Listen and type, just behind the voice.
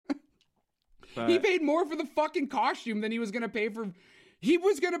He paid more for the fucking costume than he was going to pay for. He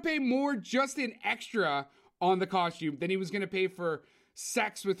was going to pay more just in extra on the costume than he was going to pay for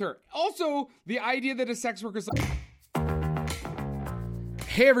sex with her. Also, the idea that a sex worker's like...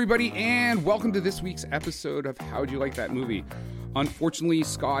 Hey everybody, and welcome to this week's episode of How'd You Like That Movie? Unfortunately,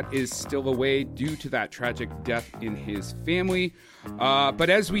 Scott is still away due to that tragic death in his family. But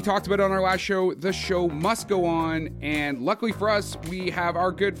as we talked about on our last show, the show must go on. And luckily for us, we have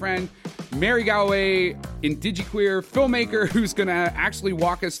our good friend, Mary Galloway, indigiqueer filmmaker, who's going to actually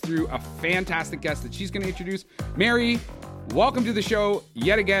walk us through a fantastic guest that she's going to introduce. Mary, welcome to the show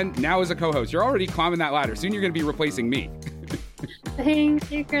yet again, now as a co-host. You're already climbing that ladder. Soon you're going to be replacing me. Thank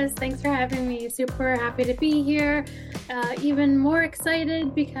you, Chris. Thanks for having me. Super happy to be here. Even more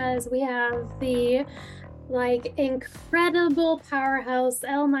excited because we have the incredible powerhouse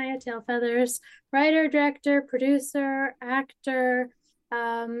Elle-Máijá Tailfeathers, writer, director, producer, actor.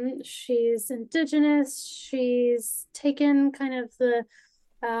 She's Indigenous. She's taken kind of the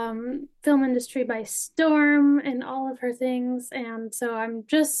film industry by storm in all of her things. And so I'm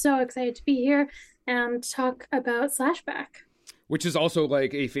just so excited to be here and talk about Slashback. Which is also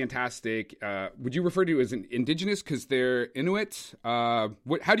like a fantastic, would you refer to as an Indigenous because they're Inuit? How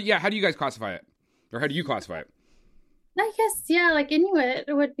do you guys classify it? Or how do you classify it? I guess, yeah, like Inuit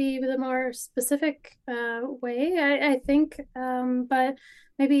would be the more specific way, I think. But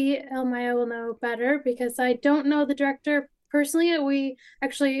maybe Elle-Máijá will know better because I don't know the director personally. We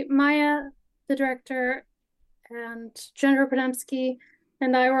actually, Maya, the director, and Jennifer Podemsky,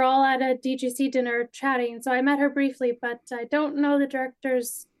 and I were all at a DGC dinner chatting. So I met her briefly, but I don't know the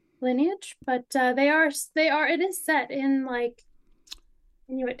director's lineage. But it is set in like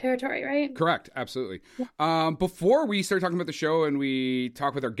Inuit territory, right? Correct, absolutely. Yeah. Before we start talking about the show and we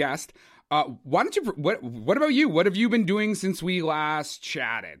talk with our guest, why don't you? What about you? What have you been doing since we last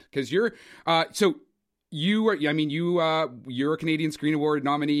chatted? Because you're you're a Canadian Screen Award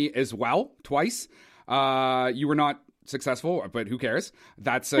nominee as well, twice. You were not successful, but who cares?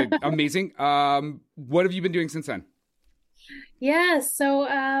 That's amazing. What have you been doing since then? So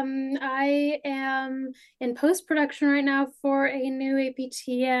I am in post-production right now for a new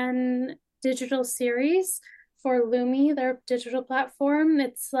APTN digital series for Lumi, their digital platform.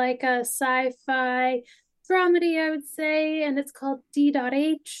 It's like a sci-fi dramedy, I would say, and it's called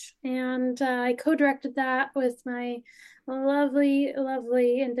D.H. And I co-directed that with my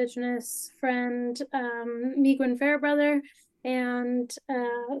lovely Indigenous friend, Miigwyn Fairbrother. And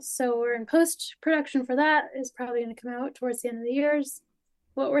so we're in post-production for that. Is probably going to come out towards the end of the year,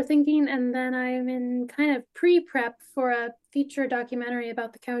 what we're thinking. And then I'm in kind of pre-prep for a feature documentary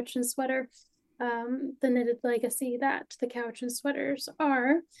about the couch and sweater, the knitted legacy that the couch and sweaters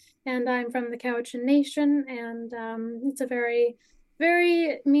are. And I'm from the Cowichan Nation, and it's a very,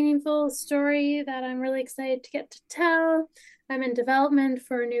 very meaningful story that I'm really excited to get to tell. I'm in development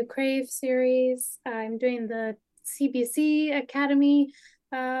for a new Crave series. I'm doing the CBC Academy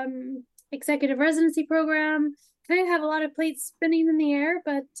executive residency program. Kind of have a lot of plates spinning in the air,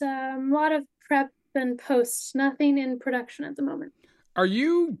 but a lot of prep and post, nothing in production at the moment. Are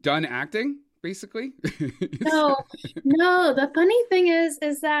you done acting, basically? No. The funny thing is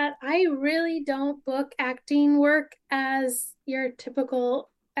that I really don't book acting work as your typical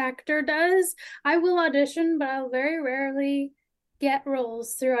actor does. I will audition, but I'll very rarely get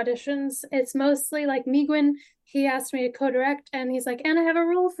roles through auditions. It's mostly like Miigwyn. He asked me to co-direct, and he's like, "And I have a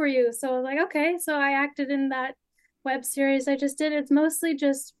role for you." So I was like, okay. So I acted in that web series I just did. It's mostly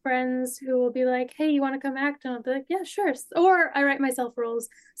just friends who will be like, "Hey, you want to come act?" And I'll be like, "Yeah, sure." Or I write myself roles.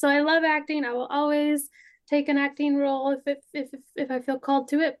 So I love acting. I will always take an acting role if I feel called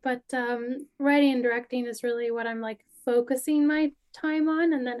to it. But writing and directing is really what I'm like focusing my time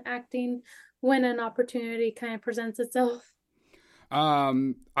on, and then acting when an opportunity kind of presents itself.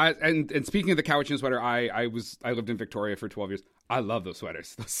 And speaking of the Cowichan sweater, I lived in Victoria for 12 years. I love those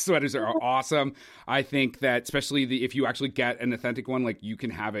sweaters. Those sweaters are awesome. I think that especially if you actually get an authentic one, like you can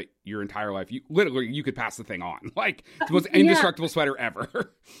have it your entire life. You could pass the thing on. Like it's the most indestructible sweater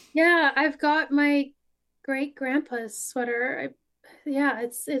ever. Yeah, I've got my great grandpa's sweater.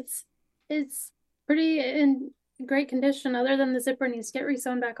 It's pretty in great condition. Other than the zipper needs to get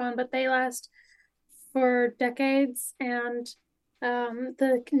re-sewn back on, but they last for decades. And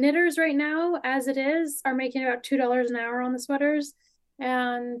the knitters right now, as it is, are making about $2 an hour on the sweaters,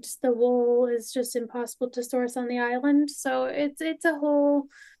 and the wool is just impossible to source on the island. So it's a whole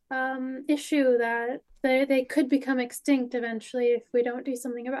issue that they could become extinct eventually if we don't do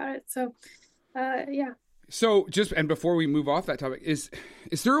something about it. So yeah. So and before we move off that topic, is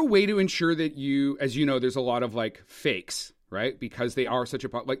there a way to ensure that you, as you know, there's a lot of like fakes, right? Because they are such a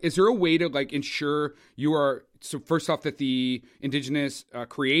like. Is there a way to like ensure you are so first off that the Indigenous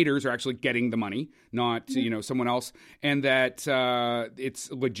creators are actually getting the money, not someone else, and that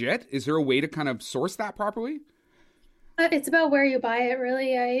it's legit? Is there a way to kind of source that properly? It's about where you buy it,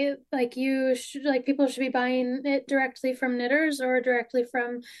 really. People should be buying it directly from knitters or directly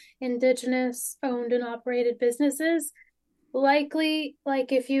from Indigenous owned and operated businesses. Likely,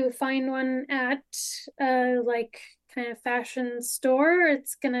 like if you find one at like kind of fashion store,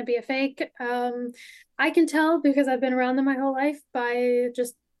 it's gonna be a fake. I can tell because I've been around them my whole life by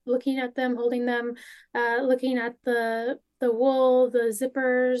just looking at them, holding them, looking at the wool, the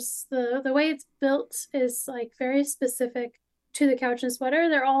zippers, the way it's built is like very specific to the couch and sweater.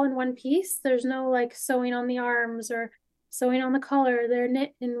 They're all in one piece. There's no like sewing on the arms or sewing on the collar. They're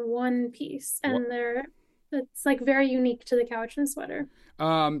knit in one piece, and it's like very unique to the couch and sweater.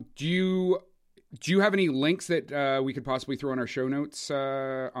 Do you have any links that we could possibly throw in our show notes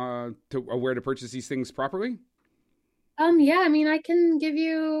to where to purchase these things properly? Yeah, I mean, I can give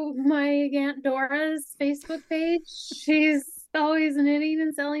you my Aunt Dora's Facebook page. She's always knitting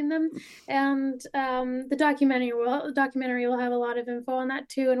and selling them, and the documentary will have a lot of info on that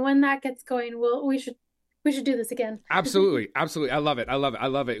too. And when that gets going, we should do this again. Absolutely. I love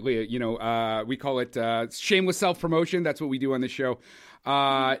it, Leah. We call it shameless self-promotion. That's what we do on this show.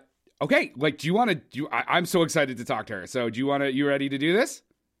 Okay, like, do you want to I'm so excited to talk to her. So you ready to do this?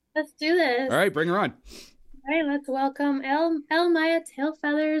 Let's do this. All right, bring her on. All right, let's welcome Elle-Máijá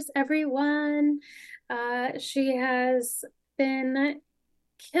Tailfeathers, everyone. She has been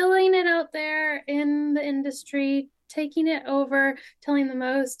killing it out there in the industry, taking it over, telling the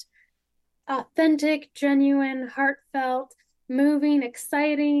most authentic, genuine, heartfelt, moving,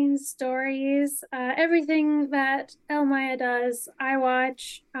 exciting stories. Everything that Elle-Máijá does, I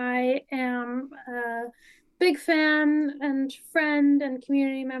watch. I am a big fan and friend and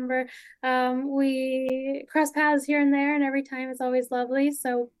community member. We cross paths here and there, and every time it's always lovely.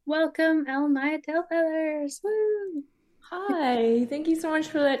 So welcome, Elle-Máijá Tailfeathers. Woo! Hi, thank you so much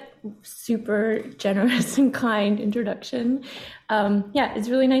for that super generous and kind introduction. It's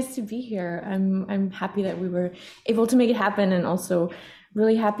really nice to be here. I'm happy that we were able to make it happen, and also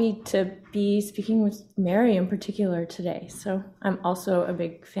really happy to be speaking with Mary in particular today. So I'm also a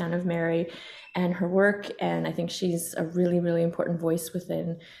big fan of Mary and her work, and I think she's a really, really important voice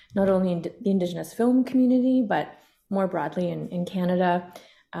within not only the Indigenous film community, but more broadly in Canada.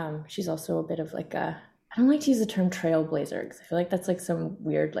 She's also a bit of like I don't like to use the term trailblazer because I feel like that's like some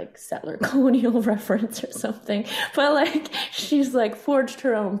weird like settler colonial reference or something. But like she's like forged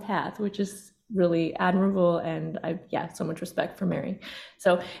her own path, which is really admirable, and so much respect for Mary.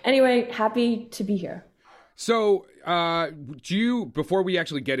 So anyway, happy to be here. So before we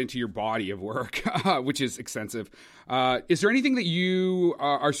actually get into your body of work, which is extensive, is there anything that you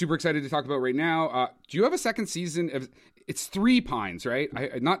are super excited to talk about right now? Do you have a second season of? It's 3 Pines, right?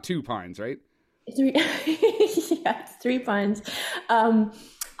 Not 2 Pines, right? 3, it's 3 Pines.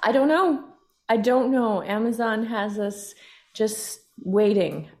 I don't know. Amazon has us just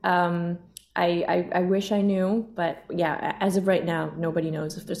waiting. I wish I knew, but yeah, as of right now, nobody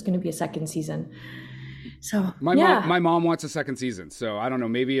knows if there's going to be a second season. So my mom wants a second season. So I don't know.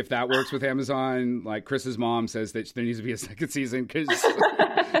 Maybe if that works with Amazon, like Chris's mom says that there needs to be a second season because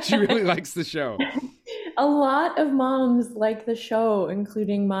she really likes the show. A lot of moms like the show,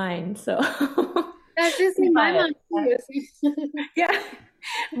 including mine. So that's just my mom too. Yeah,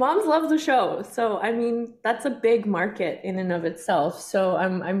 moms love the show. So I mean, that's a big market in and of itself. So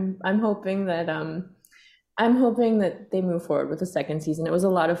I'm hoping that they move forward with the second season. It was a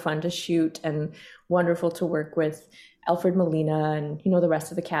lot of fun to shoot and wonderful to work with Alfred Molina and the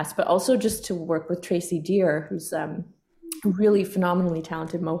rest of the cast, but also just to work with Tracy Deer, who's a really phenomenally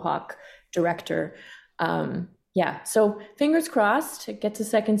talented Mohawk director. So fingers crossed it gets a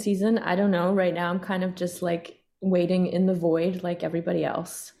second season. I don't know. Right now I'm kind of just like waiting in the void like everybody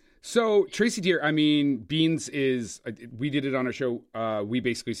else. So Tracy Deer, I mean, Beans we did it on our show. We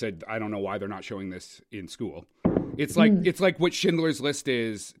basically said, I don't know why they're not showing this in school. It's like what Schindler's List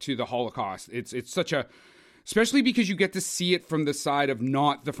is to the Holocaust. It's such especially because you get to see it from the side of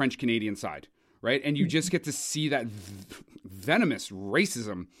not the French Canadian side, right? And you just get to see that venomous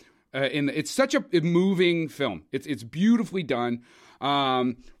racism. It's such a moving film. It's beautifully done.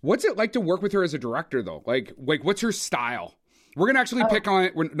 What's it like to work with her as a director, though? Like what's her style? We're gonna actually pick on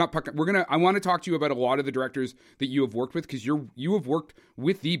it. I want to talk to you about a lot of the directors that you have worked with, because you have worked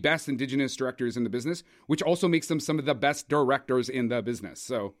with the best Indigenous directors in the business, which also makes them some of the best directors in the business.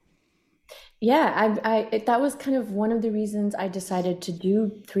 So, yeah, that was kind of one of the reasons I decided to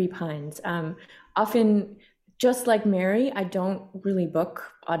do 3 Pines. Often just like Mary, I don't really book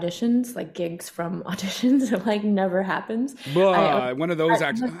auditions, like gigs from auditions. It like never happens. One of those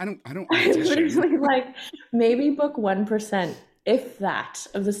actors. I don't audition. Literally like maybe book 1%, if that,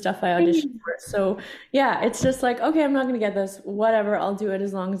 of the stuff I audition for. So yeah, it's just like, okay, I'm not going to get this, whatever, I'll do it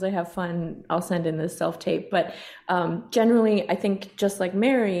as long as I have fun. I'll send in this self-tape. But generally, I think just like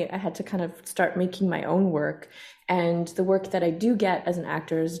Mary, I had to kind of start making my own work. And the work that I do get as an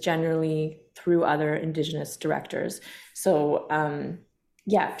actor is generally through other Indigenous directors. So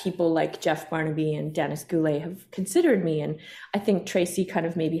yeah, people like Jeff Barnaby and Dennis Goulet have considered me. And I think Tracy kind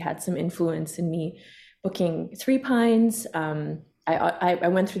of maybe had some influence in me booking Three Pines. I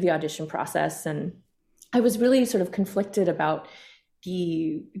went through the audition process, and I was really sort of conflicted about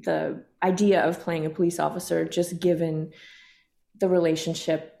the idea of playing a police officer, just given the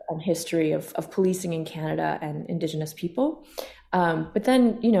relationship and history of policing in Canada and Indigenous people. But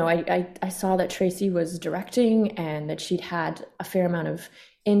then, you know, I saw that Tracy was directing and that she'd had a fair amount of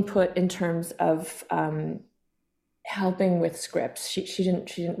input in terms of helping with scripts. She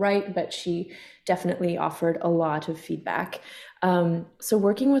didn't write, but she definitely offered a lot of feedback. So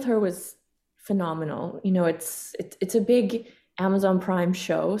working with her was phenomenal. You know, it's a big Amazon Prime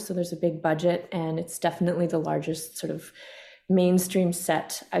show, so there's a big budget, and it's definitely the largest sort of mainstream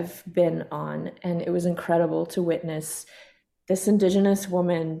set I've been on. And it was incredible to witness this Indigenous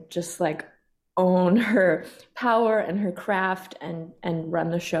woman just like own her power and her craft and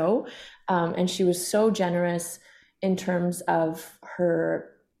run the show. And she was so generous in terms of her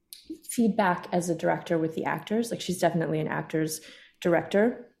feedback as a director with the actors. Like, she's definitely an actor's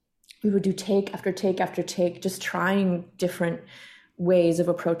director. We would do take after take after take, just trying different ways of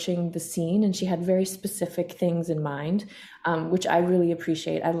approaching the scene. And she had very specific things in mind, which I really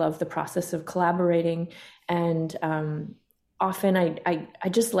appreciate. I love the process of collaborating. And often I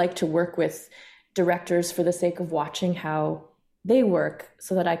just like to work with directors for the sake of watching how they work,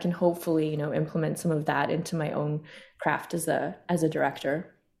 so that I can hopefully, you know, implement some of that into my own craft as a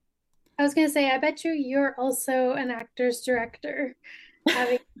director. I was going to say, I bet you're also an actor's director,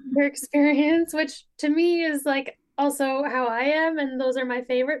 having your experience, which to me is like also how I am. And those are my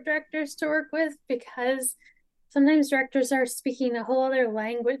favorite directors to work with, because sometimes directors are speaking a whole other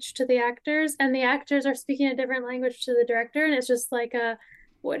language to the actors, and the actors are speaking a different language to the director. And it's just like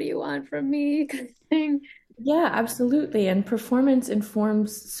what do you want from me kind of thing. Yeah, absolutely. And performance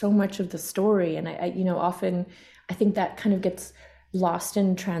informs so much of the story. And I you know, often I think that kind of gets lost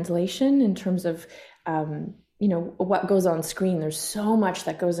in translation in terms of, you know, what goes on screen. There's so much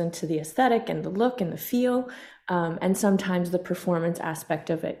that goes into the aesthetic and the look and the feel. And sometimes the performance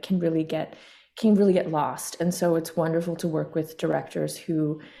aspect of it can really get lost. And so it's wonderful to work with directors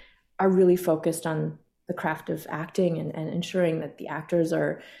who are really focused on the craft of acting and ensuring that the actors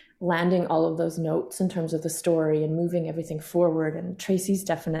are landing all of those notes in terms of the story and moving everything forward. And Tracy's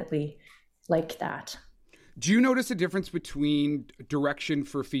definitely like that. Do you notice a difference between direction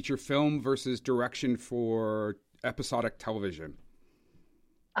for feature film versus direction for episodic television?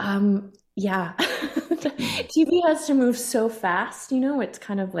 Yeah. TV has to move so fast, you know, it's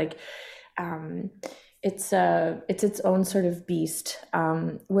kind of like, it's its own sort of beast.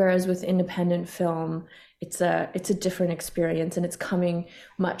 Whereas with independent film, it's a different experience, and it's coming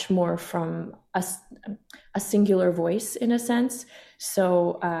much more from a singular voice in a sense.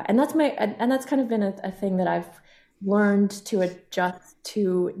 So, and that's kind of been a thing that I've learned to adjust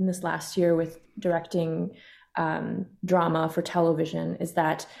to in this last year with directing drama for television, is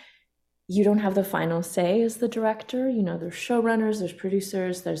that you don't have the final say as the director. You know, there's showrunners, there's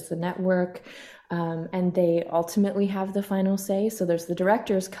producers, there's the network, and they ultimately have the final say. So there's the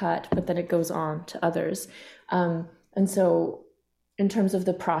director's cut, but then it goes on to others. And so in terms of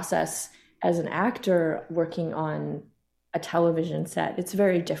the process as an actor working on a television set, it's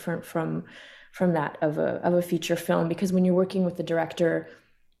very different from that of a feature film, because when you're working with the director,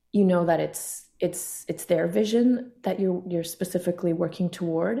 you know that it's their vision that you're specifically working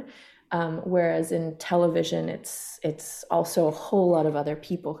toward. Whereas in television, it's also a whole lot of other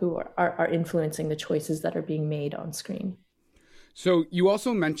people who are influencing the choices that are being made on screen. So you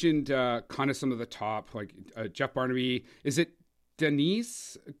also mentioned kind of some of the top, like Jeff Barnaby. Is it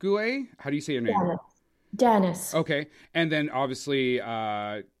Denise Goulet? How do you say your name? Dennis. Okay. And then obviously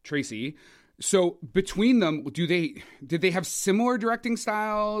Tracy. So between them, did they have similar directing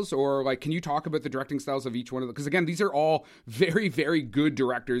styles, or like, can you talk about the directing styles of each one of them? Because again, these are all very, very good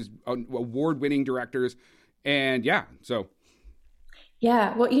directors, award-winning directors, and yeah. So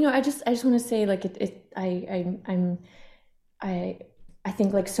yeah, well, you know, I just want to say, like, I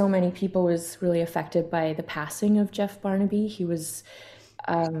think like so many people was really affected by the passing of Jeff Barnaby. He was,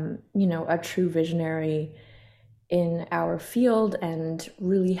 you know, a true visionary in our field and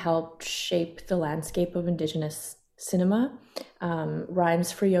really helped shape the landscape of Indigenous cinema.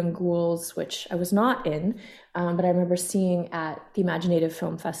 Rhymes for Young Ghouls, which I was not in, but I remember seeing at the Imaginative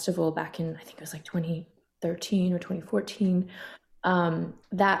Film Festival back in, I think it was like 2013 or 2014.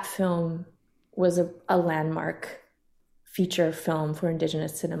 That film was a landmark feature film for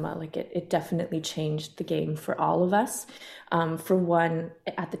Indigenous cinema. Like it definitely changed the game for all of us. For one,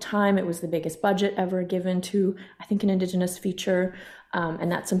 at the time, it was the biggest budget ever given to, I think, an Indigenous feature.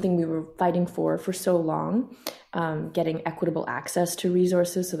 And that's something we were fighting for so long, getting equitable access to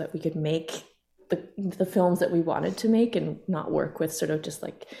resources so that we could make the films that we wanted to make and not work with sort of just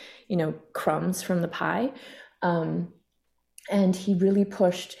like, crumbs from the pie. And he really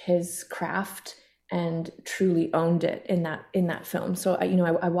pushed his craft and truly owned it in that film. So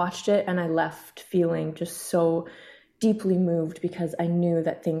I watched it and I left feeling just so deeply moved because I knew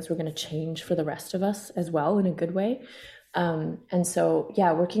that things were going to change for the rest of us as well in a good way. And so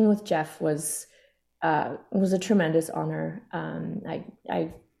working with Jeff was a tremendous honor.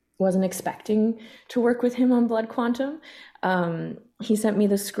 I wasn't expecting to work with him on Blood Quantum. He sent me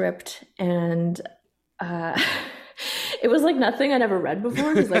the script and it was like nothing I'd ever read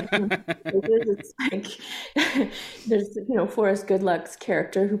before. It was like, it's like there's, Forrest Goodluck's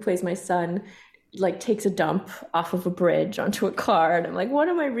character who plays my son, like takes a dump off of a bridge onto a car. And I'm like, what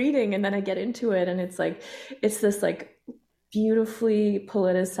am I reading? And then I get into it and it's this like beautifully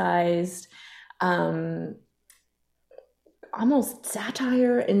politicized, almost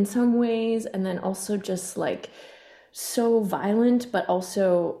satire in some ways. And then also just like so violent, but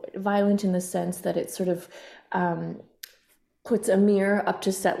also violent in the sense that it sort of, puts a mirror up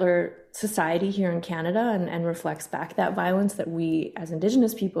to settler society here in Canada and reflects back that violence that we as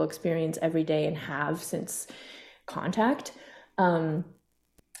Indigenous people experience every day and have since contact.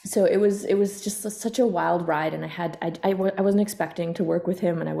 So it was just such a wild ride, and I wasn't expecting to work with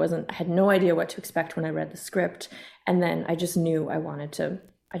him, and I had no idea what to expect when I read the script, and then I just knew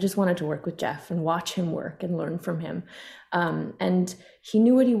I just wanted to work with Jeff and watch him work and learn from him. And he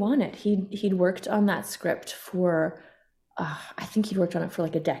knew what he wanted. He'd worked on that script for, I think he'd worked on it for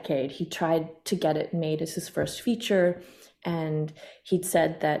like a decade. He tried to get it made as his first feature. And he'd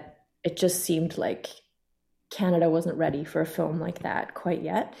said that it just seemed like Canada wasn't ready for a film like that quite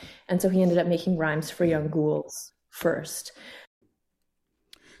yet. And so he ended up making Rhymes for Young Ghouls first.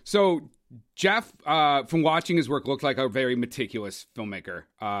 So Jeff, from watching his work, looked like a very meticulous filmmaker.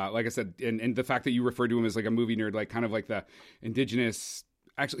 Like I said, and the fact that you referred to him as like a movie nerd, like kind of like the Indigenous.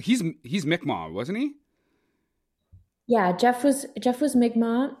 Actually, he's Mi'kmaq, wasn't he? Yeah, Jeff was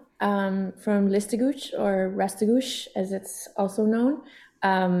Mi'kmaq, from Listuguj or Restigouche, as it's also known.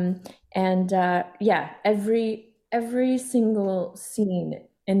 Every single scene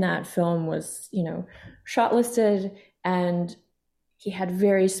in that film was, shot listed, and he had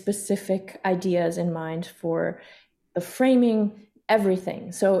very specific ideas in mind for the framing,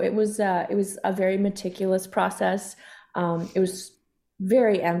 everything. So it was a very meticulous process. It was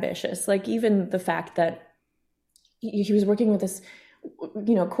very ambitious. Like even the fact that he was working with this,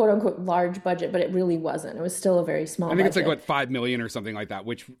 quote unquote large budget, but it really wasn't. It was still a very small budget. It's like what, 5 million or something like that,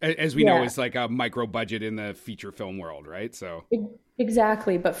 which as we know is like a micro budget in the feature film world, right? So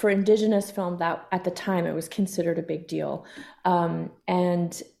exactly. But for Indigenous film, that at the time it was considered a big deal.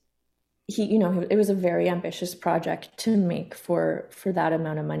 And he, it was a very ambitious project to make for that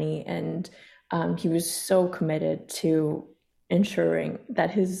amount of money. And he was so committed to ensuring that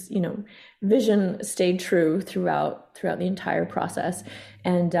his, vision stayed true throughout the entire process.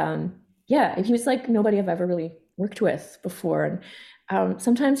 And he was like nobody I've ever really worked with before. And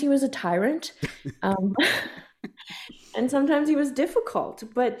sometimes he was a tyrant, and sometimes he was difficult,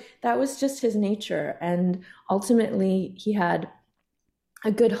 but that was just his nature. And ultimately, he had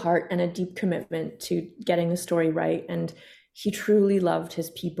a good heart and a deep commitment to getting the story right. And he truly loved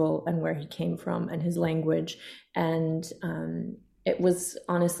his people and where he came from and his language. And it was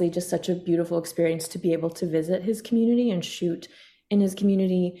honestly just such a beautiful experience to be able to visit his community and shoot in his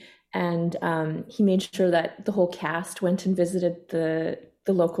community. And he made sure that the whole cast went and visited the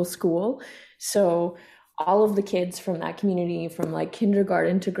local school. So all of the kids from that community, from like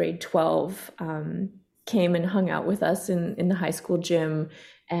kindergarten to grade 12, came and hung out with us in the high school gym.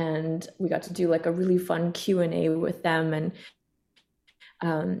 And we got to do like a really fun Q&A with them. And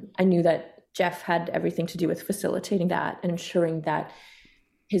I knew that Jeff had everything to do with facilitating that and ensuring that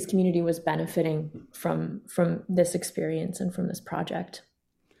his community was benefiting from this experience and from this project.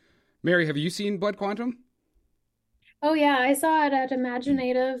 Mary, have you seen Blood Quantum? Oh yeah, I saw it at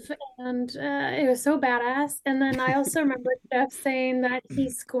Imaginative, and it was so badass. And then I also remember Jeff saying that he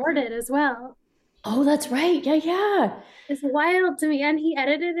scored it as well. Oh, that's right. Yeah. It's wild to me. And he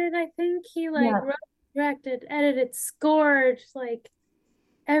edited it, I think. He like Yeah. wrote, directed, edited, scored, like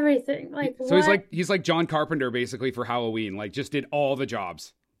everything. Like So he's what? like John Carpenter basically for Halloween, like just did all the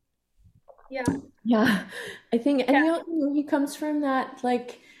jobs. Yeah. Yeah. I think, and Yeah. he comes from that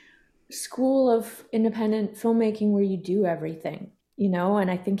like school of independent filmmaking where you do everything, and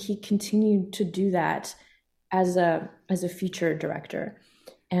I think he continued to do that as a feature director.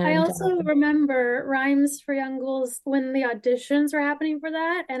 I And also remember Rhymes for Young Ghouls when the auditions were happening for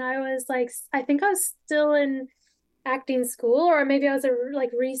that, and I was like, I think I was still in acting school, or maybe I was a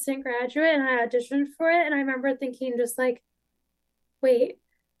like recent graduate, and I auditioned for it, and I remember thinking just like, wait,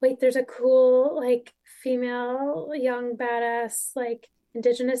 wait, there's a cool like female young badass like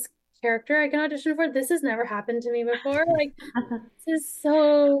indigenous character I can audition for. This has never happened to me before. Like this is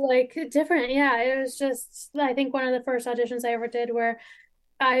so like different. Yeah, it was just I think one of the first auditions I ever did where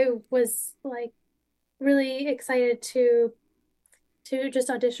I was like really excited to just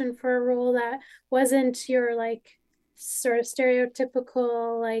audition for a role that wasn't your like sort of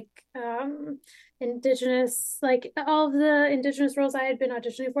stereotypical like indigenous, like all of the indigenous roles I had been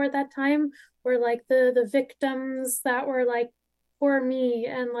auditioning for at that time were like the victims that were like for me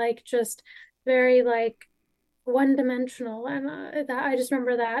and like just very like one dimensional. And that I just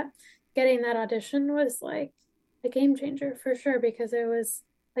remember that getting that audition was like a game changer for sure, because it was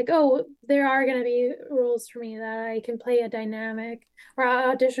like, oh, there are going to be roles for me that I can play a dynamic or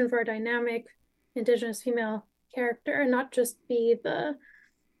audition for a dynamic indigenous female character and not just be the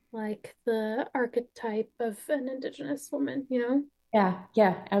like the archetype of an indigenous woman, you know?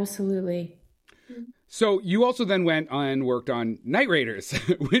 yeah, absolutely. So you also then went and worked on Night Raiders,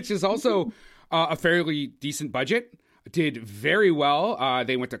 which is also a fairly decent budget. Did very well.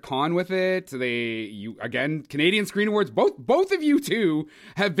 They went to con with it. You again, Canadian Screen Awards. Both of you two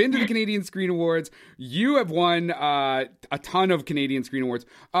have been to the Canadian Screen Awards. You have won a ton of Canadian Screen Awards.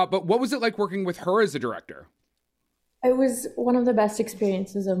 But what was it like working with her as a director? It was one of the best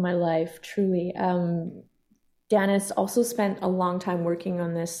experiences of my life, truly. Janice also spent a long time working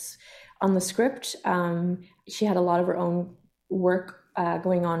on the script. She had a lot of her own work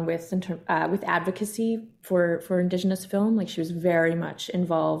going on with advocacy for Indigenous film. Like she was very much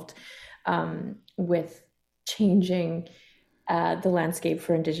involved with changing the landscape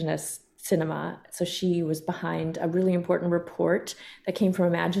for Indigenous cinema. So she was behind a really important report that came from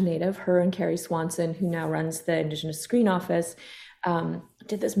Imaginative. Her and Carrie Swanson, who now runs the Indigenous Screen Office,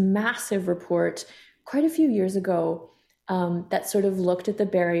 did this massive report quite a few years ago that sort of looked at the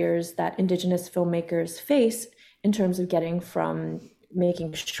barriers that Indigenous filmmakers face in terms of getting from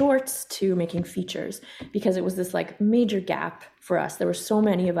making shorts to making features, because it was this like major gap for us. There were so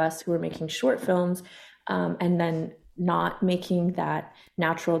many of us who were making short films and then not making that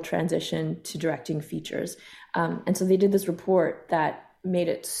natural transition to directing features. And so they did this report that made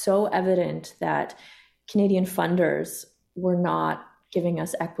it so evident that Canadian funders were not giving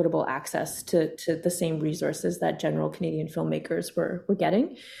us equitable access to the same resources that general Canadian filmmakers were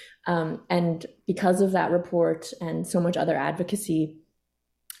getting. And because of that report and so much other advocacy,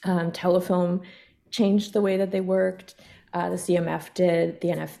 Telefilm changed the way that they worked. The CMF did, the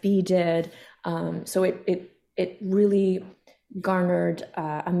NFB did. So it really garnered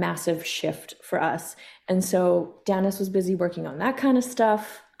a massive shift for us. And so Janice was busy working on that kind of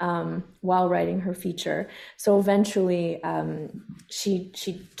stuff while writing her feature. So eventually she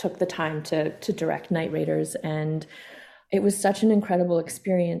took the time to direct Night Raiders, and it was such an incredible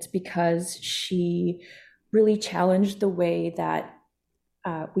experience because she really challenged the way that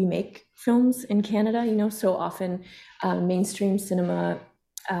we make films in Canada. So often mainstream cinema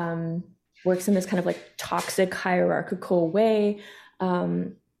works in this kind of like toxic hierarchical way.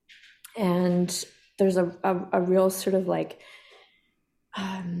 And there's a real sort of like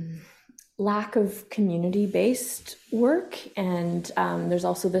lack of community-based work. And there's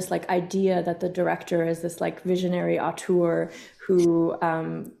also this like idea that the director is this like visionary auteur who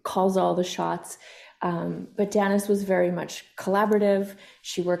calls all the shots. But Janice was very much collaborative.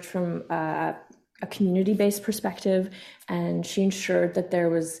 She worked from a community-based perspective, and she ensured that there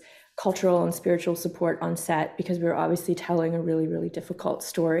was cultural and spiritual support on set, because we were obviously telling a really, really difficult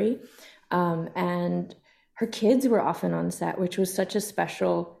story. And her kids were often on set, which was such a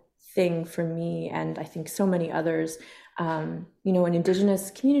special thing for me, and I think so many others. In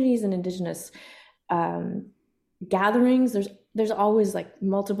Indigenous communities and Indigenous gatherings, there's always like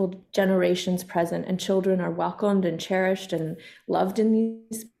multiple generations present, and children are welcomed and cherished and loved in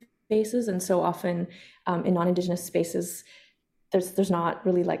these spaces. And so often in non-Indigenous spaces, there's not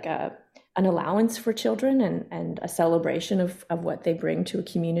really like a an allowance for children and a celebration of what they bring to a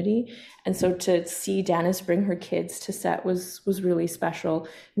community. And so to see Danis bring her kids to set was really special,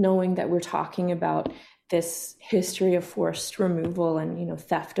 knowing that we're talking about this history of forced removal and, you know,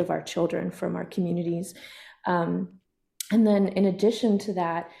 theft of our children from our communities. And then in addition to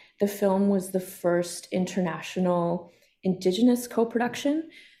that, the film was the first international Indigenous co-production.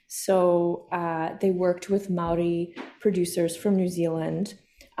 So they worked with Maori producers from New Zealand.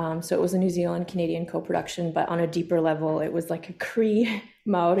 So it was a New Zealand-Canadian co-production, but on a deeper level, it was like a Cree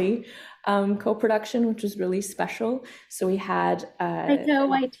Maori co-production, which was really special. So we had Taika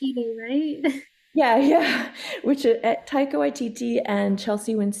Waititi, right? Yeah, which Taika Waititi and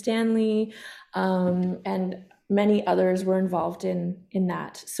Chelsea Winstanley and many others were involved in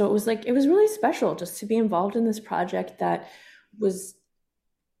that. So it was really special just to be involved in this project that was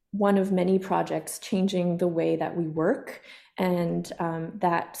one of many projects changing the way that we work. And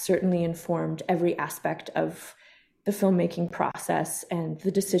that certainly informed every aspect of the filmmaking process and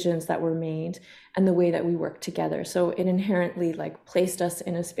the decisions that were made and the way that we work together. So it inherently like placed us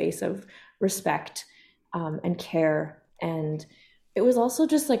in a space of respect and care. And it was also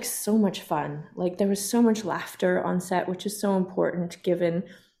just like so much fun. Like there was so much laughter on set, which is so important given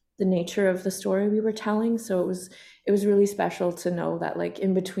the nature of the story we were telling. So it was really special to know that like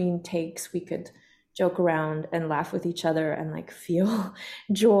in between takes we could joke around and laugh with each other and like feel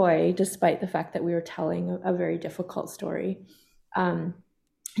joy despite the fact that we were telling a very difficult story. And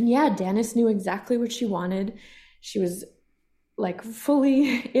yeah, Danis knew exactly what she wanted. She was like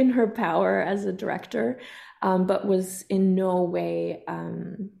fully in her power as a director, but was in no way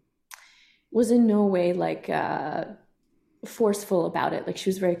like forceful about it. Like she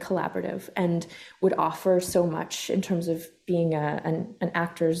was very collaborative and would offer so much in terms of being an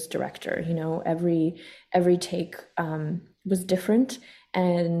actor's director. You know, every take was different,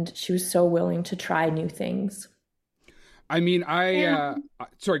 and she was so willing to try new things. I mean,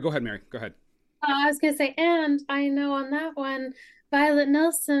 sorry, go ahead, Mary. Go ahead. I was going to say, and I know on that one, Violet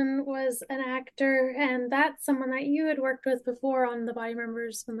Nelson was an actor, and that's someone that you had worked with before on The Body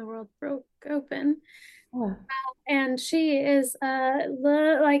Members When the World Broke Open. Yeah. And she is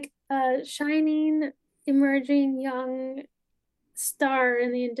like a shining, emerging young star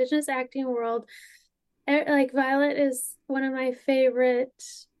in the Indigenous acting world. Like Violet is one of my favorite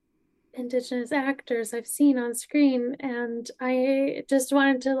Indigenous actors I've seen on screen, and I just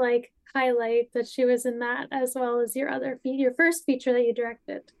wanted to like highlight that she was in that as well as your first feature that you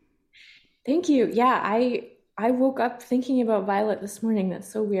directed. Thank you. Yeah, I woke up thinking about Violet this morning.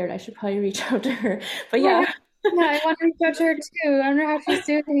 That's so weird. I should probably reach out to her. But yeah. Yeah, I want to reach out to her too. I wonder how she's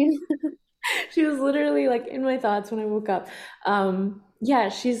doing. She was literally like in my thoughts when I woke up. Yeah,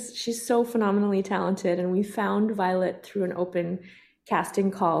 she's so phenomenally talented, and we found Violet through an open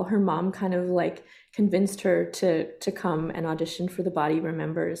casting call. Her mom kind of like convinced her to come and audition for The Body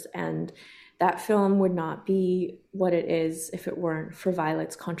Remembers, and that film would not be what it is if it weren't for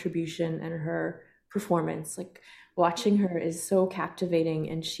Violet's contribution and her performance. Like watching her is so captivating,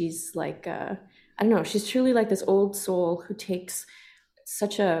 and she's like I don't know, she's truly like this old soul who takes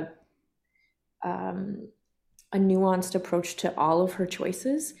such a nuanced approach to all of her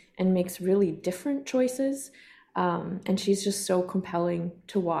choices and makes really different choices. And she's just so compelling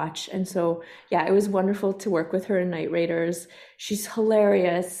to watch. And so, yeah, it was wonderful to work with her in Night Raiders. She's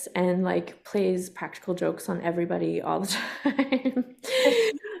hilarious and like plays practical jokes on everybody all the time.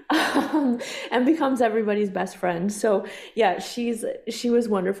 And becomes everybody's best friend. So yeah, she was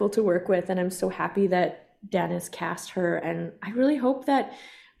wonderful to work with, and I'm so happy that Danis cast her. And I really hope that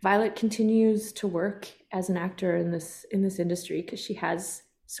Violet continues to work as an actor in this industry, because she has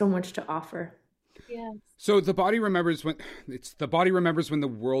so much to offer. Yeah. So The Body Remembers When the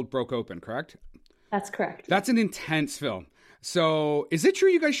World Broke Open, correct? That's correct. That's an intense film. So is it true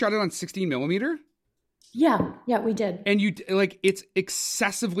you guys shot it on 16 millimeter? Yeah, we did. And you like, it's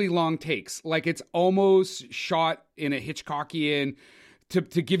excessively long takes. Like it's almost shot in a Hitchcockian to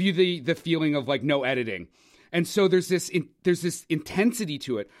give you the feeling of like no editing. And so there's this intensity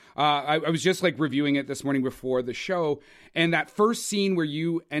to it. I was just like reviewing it this morning before the show, and that first scene where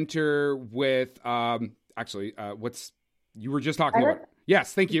you enter with you were just talking about.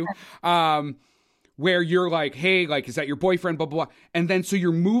 Yes, thank you. Where you're like, hey, like, is that your boyfriend? Blah, blah, blah. And then so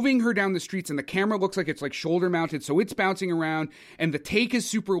you're moving her down the streets, and the camera looks like it's like shoulder mounted, so it's bouncing around, and the take is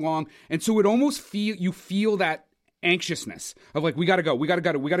super long, and so it almost feel that anxiousness of like, we gotta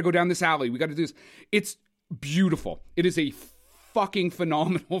go down this alley, we gotta do this. It's beautiful. It is a fucking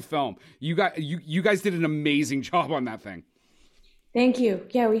phenomenal film. You guys did an amazing job on that thing. Thank you.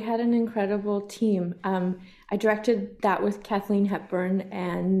 Yeah, we had an incredible team. I directed that with Kathleen Hepburn,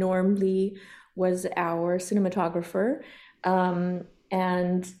 and Norm Lee was our cinematographer.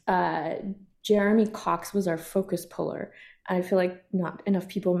 And Jeremy Cox was our focus puller. I feel like not enough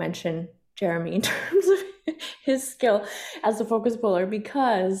people mention Jeremy in terms of his skill as a focus puller,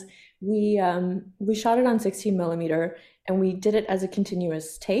 because we shot it on 16 millimeter and we did it as a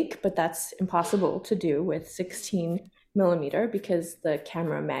continuous take, but that's impossible to do with 16 millimeter because the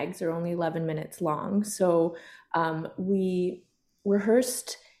camera mags are only 11 minutes long. So we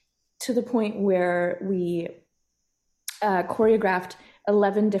rehearsed to the point where we choreographed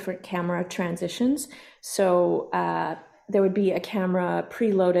 11 different camera transitions. So there would be a camera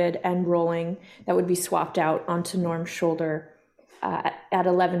preloaded and rolling that would be swapped out onto Norm's shoulder at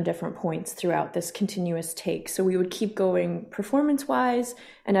 11 different points throughout this continuous take. So we would keep going performance-wise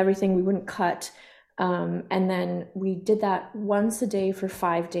and everything. We wouldn't cut. And then we did that once a day for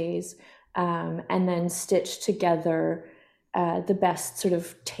 5 days, and then stitched together the best sort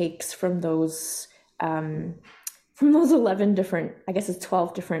of takes from those 11 different, I guess it's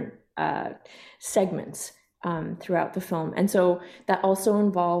 12 different segments throughout the film. And so that also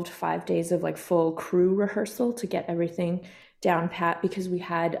involved 5 days of like full crew rehearsal to get everything down pat, because we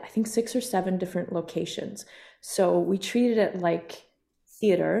had, I think, 6 or 7 different locations. So we treated it like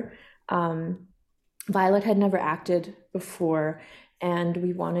theater. Violet had never acted before, and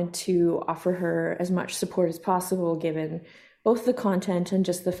we wanted to offer her as much support as possible, given both the content and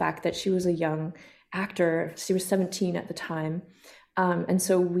just the fact that she was a young actor. She was 17 at the time. And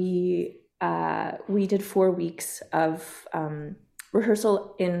so we did 4 weeks of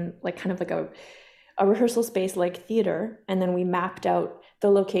rehearsal in like kind of like a rehearsal space like theater, and then we mapped out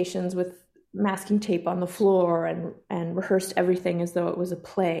the locations with masking tape on the floor and rehearsed everything as though it was a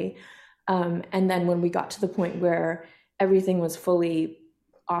play. And then when we got to the point where everything was fully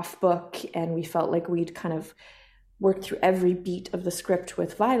off book and we felt like we'd kind of worked through every beat of the script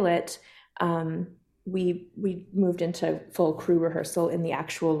with Violet, we moved into full crew rehearsal in the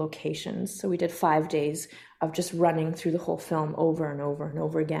actual locations. So we did 5 days of just running through the whole film over and over and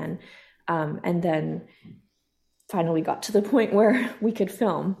over again. And then finally got to the point where we could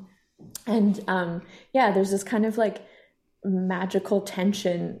film. And yeah, there's this kind of like magical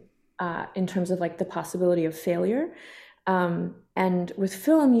tension in terms of like the possibility of failure. And with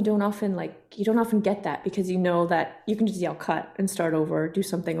film, you don't often get that, because you know that you can just yell cut and start over, do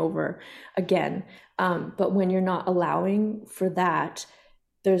something over again. But when you're not allowing for that,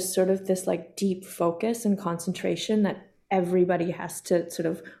 there's sort of this like deep focus and concentration that everybody has to sort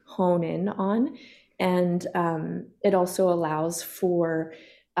of hone in on. And it also allows for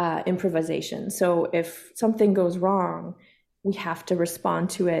improvisation. So if something goes wrong, we have to respond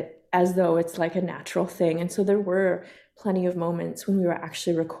to it as though it's like a natural thing. And so there were plenty of moments when we were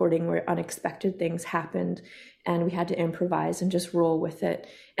actually recording where unexpected things happened and we had to improvise and just roll with it.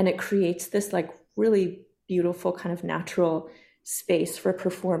 And it creates this like really beautiful kind of natural space for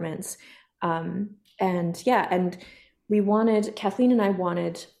performance. And Kathleen and I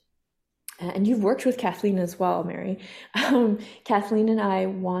wanted, and you've worked with Kathleen as well, Mary. Kathleen and I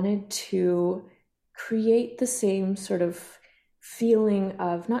wanted to create the same sort of feeling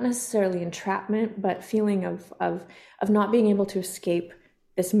of not necessarily entrapment, but feeling of not being able to escape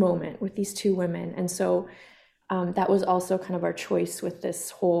this moment with these two women. And so that was also kind of our choice with this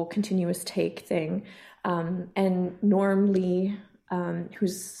whole continuous take thing. And Norm Lee,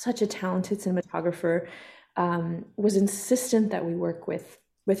 who's such a talented cinematographer, was insistent that we work with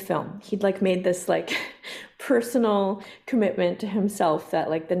film. He'd like made this like personal commitment to himself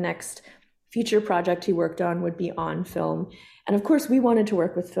that like the next feature project he worked on would be on film. And of course we wanted to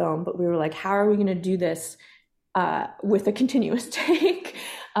work with film, but we were like, how are we going to do this with a continuous take?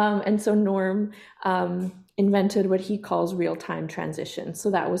 And so Norm invented what he calls real-time transitions. So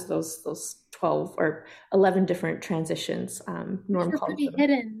that was those 12 or 11 different transitions. Norm called pretty them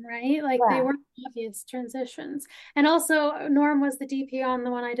hidden, right? Like they weren't obvious transitions. And also Norm was the DP on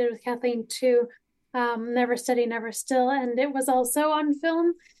the one I did with Kathleen too, Never Steady, Never Still, and it was also on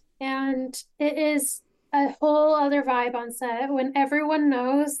film. And it is a whole other vibe on set when everyone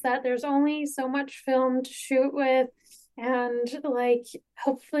knows that there's only so much film to shoot with, and like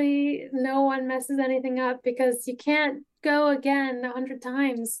hopefully no one messes anything up, because you can't go again 100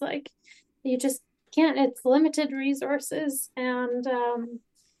 times. Like you just can't. It's limited resources. And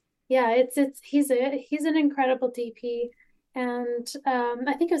he's an incredible DP. And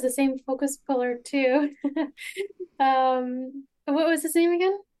I think it was the same focus puller too. What was his name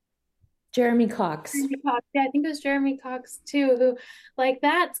again? Jeremy Cox. Jeremy Cox. Yeah, I think it was Jeremy Cox too, who, like,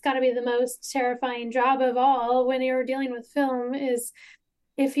 that's got to be the most terrifying job of all when you're dealing with film, is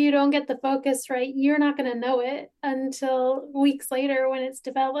if you don't get the focus right, you're not going to know it until weeks later when it's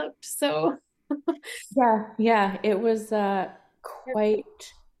developed. So Yeah, it was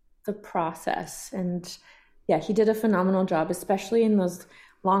quite the process. And yeah, he did a phenomenal job, especially in those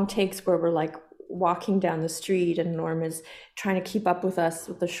long takes where we're like walking down the street and Norm is trying to keep up with us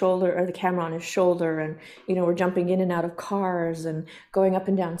with the shoulder or the camera on his shoulder. And, we're jumping in and out of cars and going up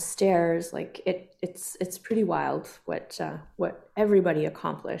and down stairs. Like it's pretty wild what everybody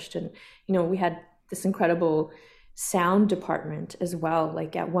accomplished. And, we had this incredible sound department as well.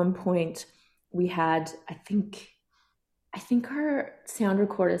 Like at one point we had, I think our sound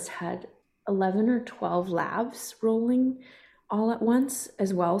recordist had 11 or 12 lavs rolling all at once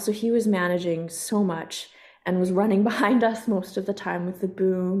as well. So he was managing so much and was running behind us most of the time with the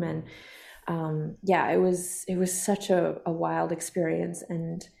boom. And it was such a wild experience.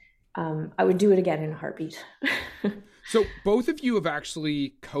 And I would do it again in a heartbeat. So both of you have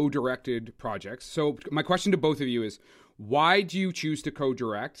actually co-directed projects. So my question to both of you is, why do you choose to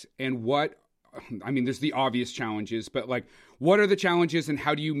co-direct, and there's the obvious challenges, but like, what are the challenges and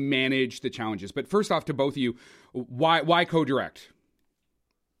how do you manage the challenges? But first off, to both of you, why co-direct?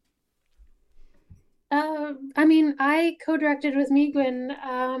 I co-directed with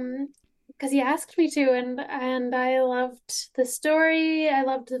Miguel because he asked me to, and I loved the story. I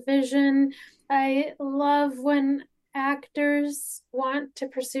loved the vision. I love when actors want to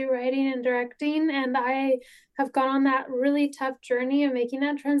pursue writing and directing, and I have gone on that really tough journey of making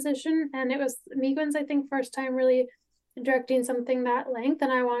that transition. And it was Miguel's, I think, first time really directing something that length,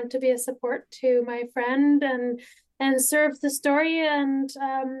 and I wanted to be a support to my friend and serve the story and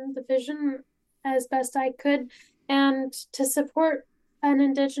the vision as best I could, and to support an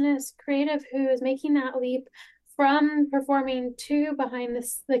Indigenous creative who is making that leap from performing to behind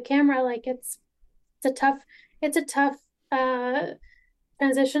the camera. Like it's a tough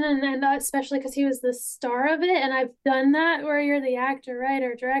transition, and especially because he was the star of it, and I've done that where you're the actor,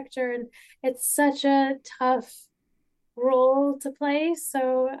 writer, director, and it's such a tough role to play.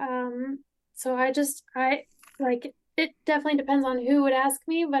 So I like, it definitely depends on who would ask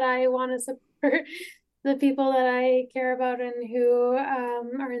me, but I want to support the people that I care about and who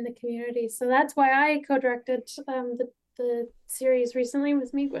are in the community. So that's why I co-directed the series recently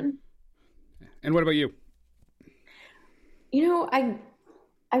with Miguel. And what about you?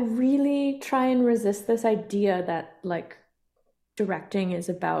 I really try and resist this idea that like directing is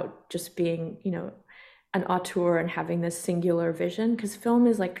about just being, an auteur and having this singular vision, because film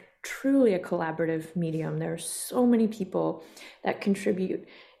is like truly a collaborative medium. There are so many people that contribute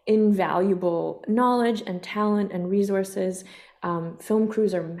invaluable knowledge and talent and resources. Film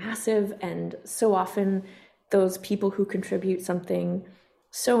crews are massive, and so often those people who contribute something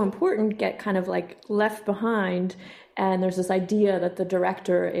so important get kind of like left behind, and there's this idea that the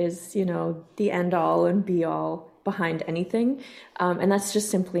director is, the end all and be all behind anything, and that's just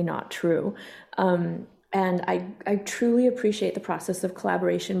simply not true. And I truly appreciate the process of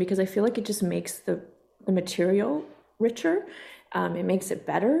collaboration, because I feel like it just makes the material richer. It makes it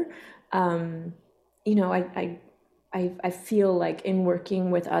better. I feel like in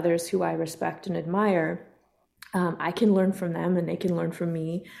working with others who I respect and admire, I can learn from them and they can learn from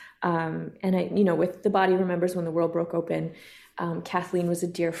me. And with The Body Remembers When the World Broke Open, Kathleen was a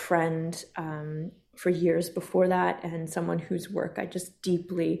dear friend for years before that, and someone whose work I just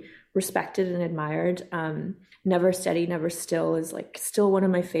deeply respected and admired. Never Steady, Never Still is like still one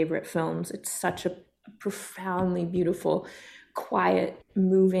of my favorite films. It's such a profoundly beautiful, quiet,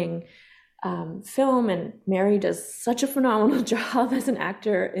 moving film, and Mary does such a phenomenal job as an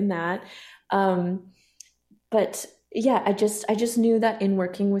actor in that. But yeah, I just knew that in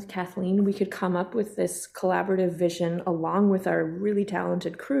working with Kathleen, we could come up with this collaborative vision along with our really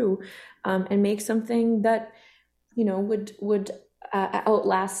talented crew, and make something that, would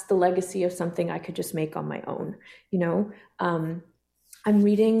outlast the legacy of something I could just make on my own. I'm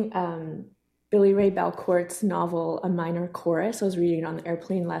reading Billy Ray Balcourt's novel, A Minor Chorus. I was reading it on the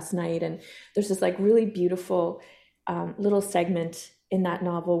airplane last night, and there's this like really beautiful little segment in that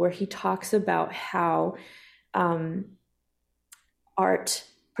novel where he talks about how art,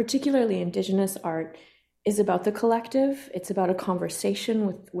 particularly Indigenous art, is about the collective. It's about a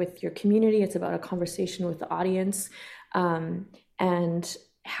conversation with your community. It's about a conversation with the audience, and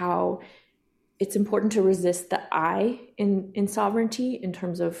how it's important to resist the I in sovereignty, in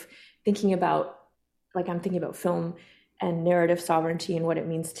terms of thinking about, like I'm thinking about film and narrative sovereignty and what it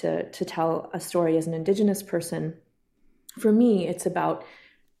means to tell a story as an Indigenous person. For me, it's about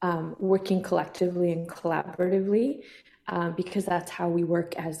working collectively and collaboratively, because that's how we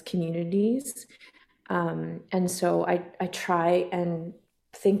work as communities. And so I try and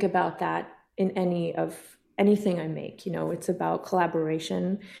think about that in anything I make. It's about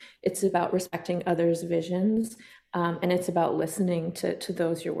collaboration, it's about respecting others' visions, and it's about listening to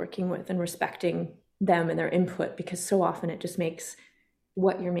those you're working with and respecting them and their input, because so often it just makes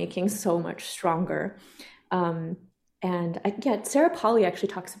what you're making so much stronger. Sarah Polley actually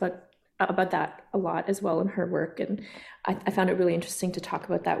talks about that a lot as well in her work, and I found it really interesting to talk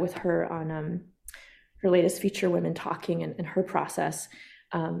about that with her on her latest feature, Women Talking, and her process,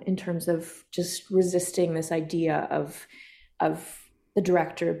 in terms of just resisting this idea of the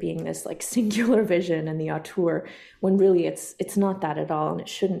director being this like singular vision and the auteur, when really it's not that at all, and it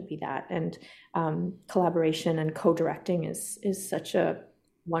shouldn't be that. And collaboration and co-directing is such a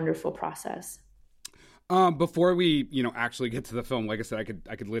wonderful process. Before we, actually get to the film, like I said,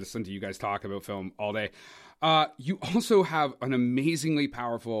 I could listen to you guys talk about film all day. You also have an amazingly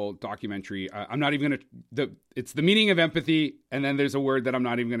powerful documentary. I'm not even it's The Meaning of Empathy, and then there's a word that I'm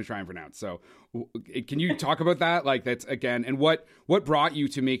not even going to try and pronounce. So can you talk about that? Like, that's again, and what brought you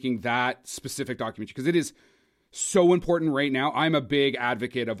to making that specific documentary? Because it is so important right now. I'm a big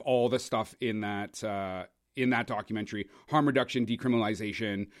advocate of all the stuff in that documentary. Harm reduction,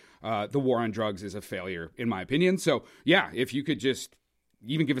 decriminalization, the war on drugs is a failure, in my opinion. So yeah, if you could just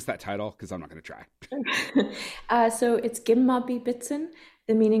even give us that title, because I'm not going to try. So it's Gimmabi Bitsin,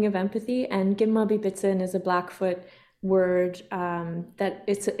 The Meaning of Empathy. And Gimmabi Bitsin is a Blackfoot word that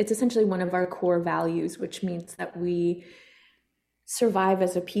it's essentially one of our core values, which means that we survive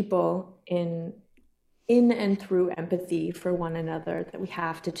as a people in and through empathy for one another, that we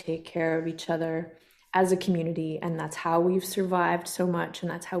have to take care of each other as a community, and that's how we've survived so much, and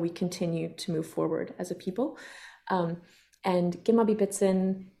that's how we continue to move forward as a people. And Gimmabi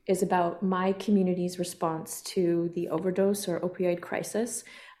Bitsin is about my community's response to the overdose or opioid crisis.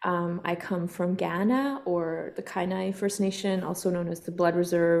 I come from Ghana, or the Kainai First Nation, also known as the Blood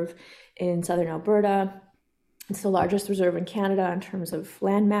Reserve in southern Alberta. It's the largest reserve in Canada in terms of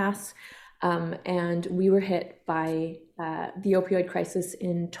land mass. And we were hit by the opioid crisis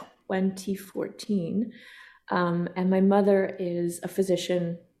in 2014. And my mother is a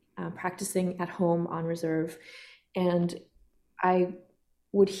physician practicing at home on reserve. And I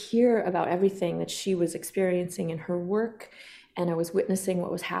would hear about everything that she was experiencing in her work, and I was witnessing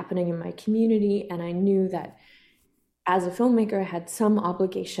what was happening in my community. And I knew that as a filmmaker, I had some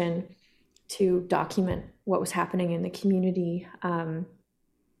obligation to document what was happening in the community,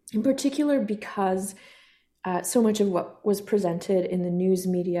 in particular because so much of what was presented in the news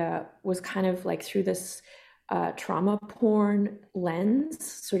media was kind of like through this trauma porn lens,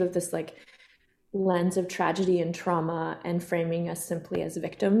 sort of this like lens of tragedy and trauma, and framing us simply as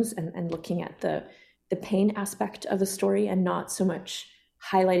victims, and looking at the pain aspect of the story, and not so much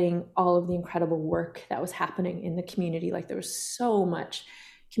highlighting all of the incredible work that was happening in the community. Like, there was so much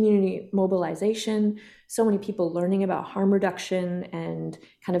community mobilization, so many people learning about harm reduction and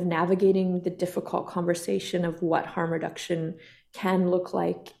kind of navigating the difficult conversation of what harm reduction can look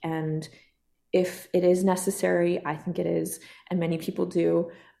like, and if it is necessary. I think it is, and many people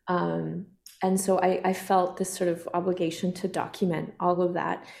do. And so I felt this sort of obligation to document all of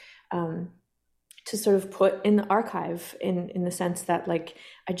that, to sort of put in the archive, in the sense that, like,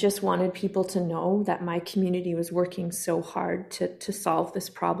 I just wanted people to know that my community was working so hard to solve this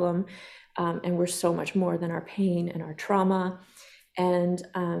problem, and we're so much more than our pain and our trauma. And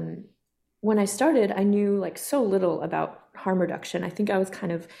when I started, I knew like so little about harm reduction. I think I was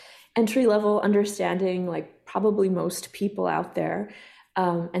kind of entry level understanding, like probably most people out there.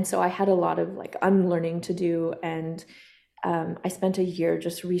 And so I had a lot of like unlearning to do. And I spent a year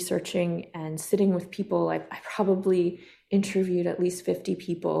just researching and sitting with people. I probably interviewed at least 50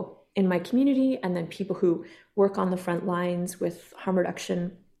 people in my community, and then people who work on the front lines with harm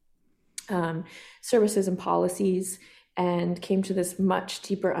reduction services and policies, and came to this much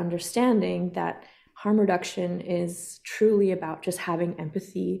deeper understanding that harm reduction is truly about just having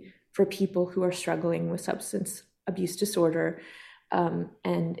empathy for people who are struggling with substance abuse disorder.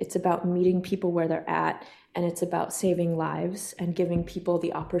 And it's about meeting people where they're at, and it's about saving lives and giving people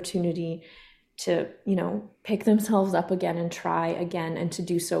the opportunity to, pick themselves up again and try again, and to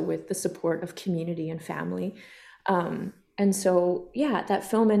do so with the support of community and family. And so, yeah, that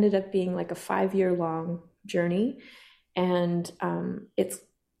film ended up being like a 5-year long journey. And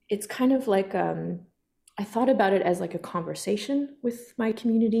it's kind of like, I thought about it as like a conversation with my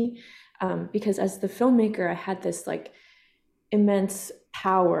community, because as the filmmaker, I had this like immense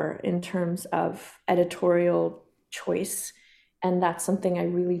power in terms of editorial choice And that's something I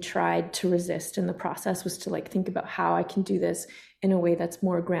really tried to resist in the process, was to like think about how I can do this in a way that's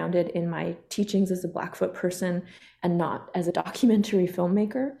more grounded in my teachings as a Blackfoot person and not as a documentary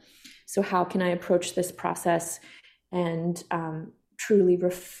filmmaker. So how can I approach this process and truly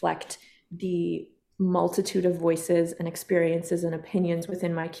reflect the multitude of voices and experiences and opinions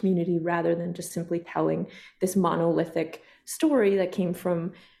within my community, rather than just simply telling this monolithic story that came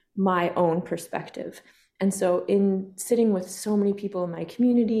from my own perspective. And so in sitting with so many people in my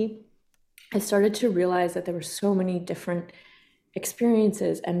community, I started to realize that there were so many different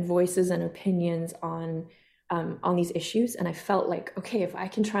experiences and voices and opinions on these issues. And I felt like, okay, if I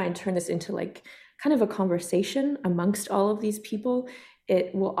can try and turn this into like kind of a conversation amongst all of these people,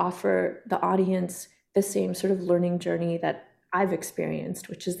 it will offer the audience the same sort of learning journey that I've experienced,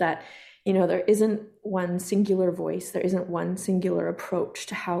 which is that, you know, there isn't one singular voice, there isn't one singular approach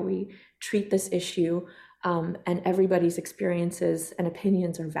to how we treat this issue, and everybody's experiences and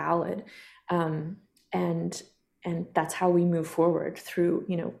opinions are valid, and that's how we move forward through,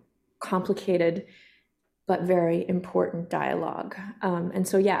 you know, complicated but very important dialogue. And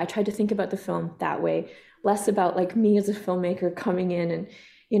so, yeah, I tried to think about the film that way, less about like me as a filmmaker coming in and,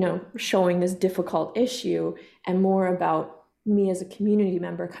 you know, showing this difficult issue, and more about me as a community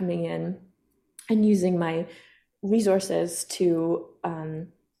member coming in and using my resources to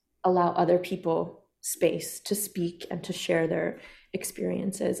allow other people space to speak and to share their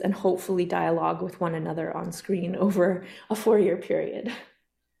experiences, and hopefully dialogue with one another on screen over a 4-year period.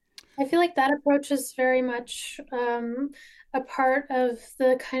 I feel like that approach is very much a part of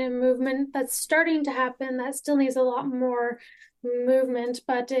the kind of movement that's starting to happen, that still needs a lot more movement,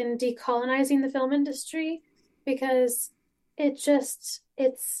 but in decolonizing the film industry, because it's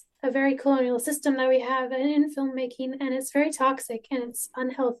a very colonial system that we have in filmmaking, and it's very toxic and it's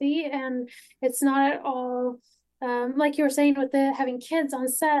unhealthy, and it's not at all like you were saying with the having kids on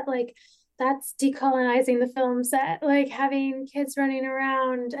set, like that's decolonizing the film set, like having kids running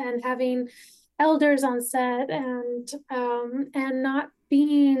around and having elders on set, and not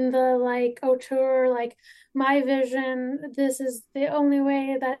being the like auteur, like my vision, this is the only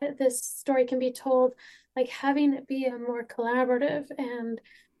way that this story can be told, like having it be a more collaborative and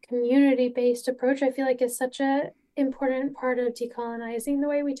community-based approach, I feel like is such a important part of decolonizing the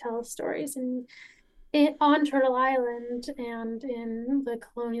way we tell stories on Turtle Island and in the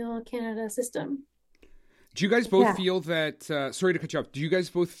colonial Canada system. Do you guys both feel that, sorry to cut you off, do you guys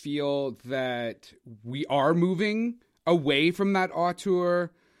both feel that we are moving away from that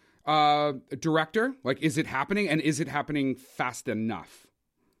auteur director? Like, is it happening, and is it happening fast enough?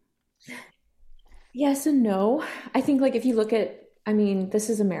 Yes and no. I think like if you look at, I mean, this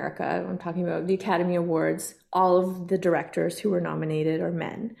is America. I'm talking about the Academy Awards. All of the directors who were nominated are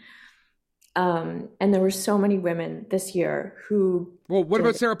men. And there were so many women this year who... Well, what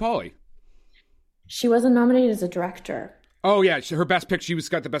about Sarah Polley? She wasn't nominated as a director. Oh, yeah. Her best pick, she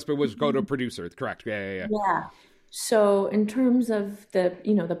got the best pick, was go to a producer. Correct. Yeah. Yeah. So in terms of the,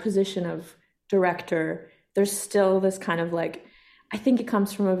 you know, the position of director, there's still this kind of like, I think it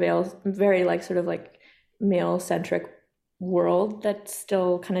comes from a very like sort of like male-centric world that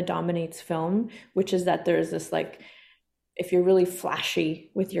still kind of dominates film, which is that there's this like, if you're really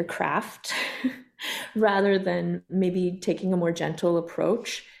flashy with your craft, rather than maybe taking a more gentle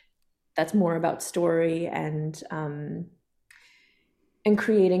approach that's more about story and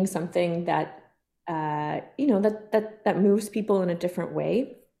creating something that you know, that moves people in a different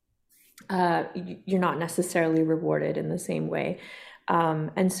way, you're not necessarily rewarded in the same way.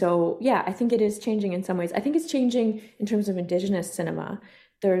 And so, yeah, I think it is changing in some ways. I think it's changing in terms of Indigenous cinema.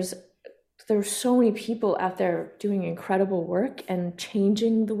 There's so many people out there doing incredible work and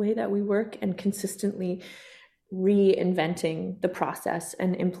changing the way that we work and consistently reinventing the process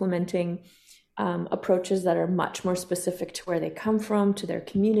and implementing approaches that are much more specific to where they come from, to their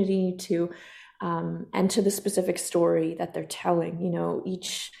community, to and to the specific story that they're telling. You know,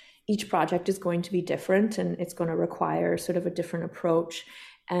 each project is going to be different, and it's going to require sort of a different approach.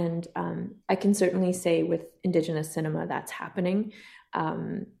 And I can certainly say with Indigenous cinema that's happening.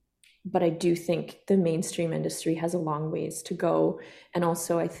 But I do think the mainstream industry has a long ways to go. And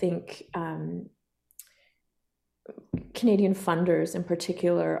also I think Canadian funders in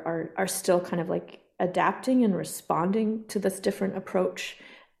particular are still kind of like adapting and responding to this different approach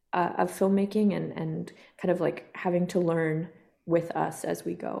of filmmaking, and kind of like having to learn with us as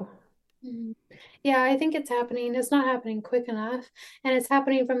we go. Yeah, I think it's happening. It's not happening quick enough, and it's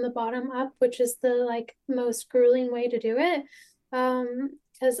happening from the bottom up, which is the like most grueling way to do it.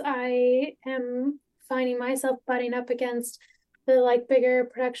 Because I am finding myself butting up against the like bigger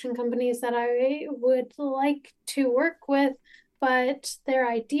production companies that I would like to work with, but their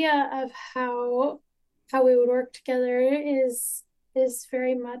idea of how we would work together is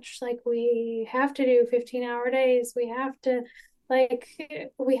very much like we have to do 15-hour days. We have to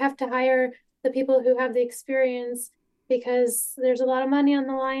hire the people who have the experience because there's a lot of money on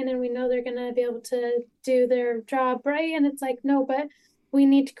the line and we know they're going to be able to do their job right. And it's like, no, but we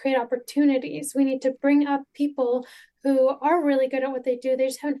need to create opportunities. We need to bring up people who are really good at what they do. They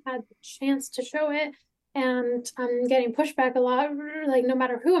just haven't had the chance to show it. And I'm getting pushback a lot, like no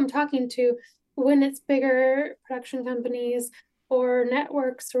matter who I'm talking to, when it's bigger production companies or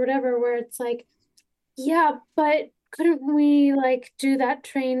networks or whatever, where it's like, yeah, but couldn't we like do that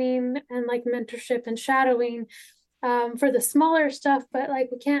training and like mentorship and shadowing for the smaller stuff, but like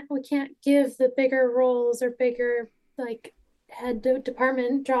we can't give the bigger roles or bigger like head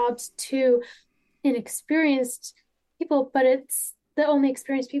department jobs to inexperienced people, but it's the only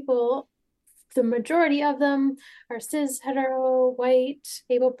experienced people, the majority of them are cis, hetero, white,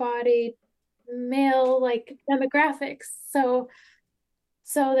 able-bodied, male, like demographics. So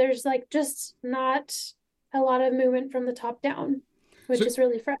there's like just not a lot of movement from the top down, which is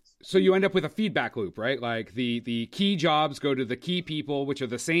really fresh. So you end up with a feedback loop, right? Like the key jobs go to the key people, which are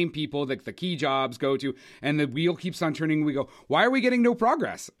the same people that the key jobs go to, and the wheel keeps on turning. We go, why are we getting no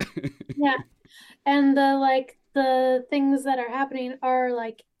progress? Yeah. And the things that are happening are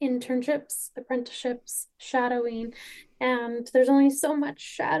like internships, apprenticeships, shadowing, and there's only so much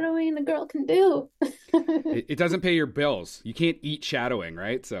shadowing a girl can do. It doesn't pay your bills. You can't eat shadowing,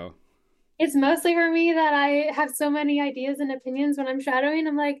 right? So it's mostly for me that I have so many ideas and opinions when I'm shadowing.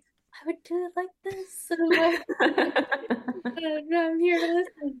 I'm like, I would do it like this. And I'm here to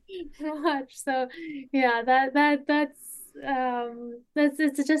listen and watch. So yeah, that's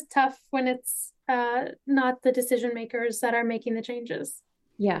it's just tough when it's not the decision makers that are making the changes.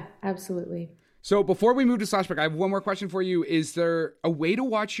 Yeah, absolutely. So before we move to Slashback, I have one more question for you. Is there a way to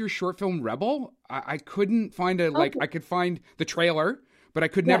watch your short film Rebel? I couldn't find I could find the trailer, but I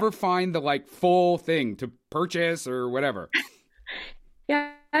could never find the like full thing to purchase or whatever.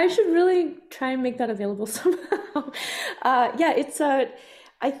 Yeah, I should really try and make that available somehow. It's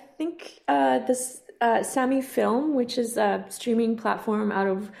I think this Sami Film, which is a streaming platform out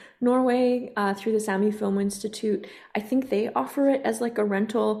of Norway through the Sami Film Institute. I think they offer it as like a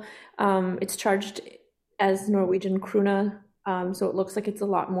rental. It's charged as Norwegian krone, so it looks like it's a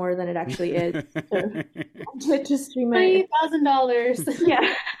lot more than it actually is to stream it. $3,000.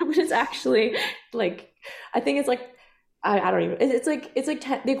 Yeah, which is actually like, I think it's like, I don't even, it's like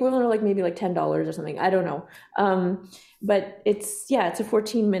the equivalent of like maybe like $10 or something. I don't know. But it's a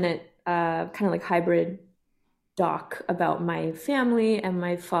 14-minute kind of like hybrid doc about my family and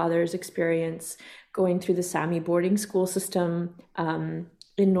my father's experience going through the Sami boarding school system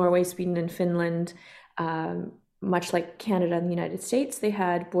in Norway, Sweden, and Finland. Much like Canada and the United States, they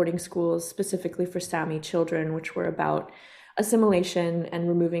had boarding schools specifically for Sami children, which were about assimilation and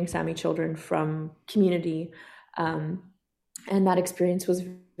removing Sami children from community. And that experience was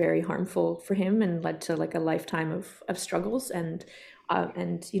very harmful for him and led to like a lifetime of struggles. And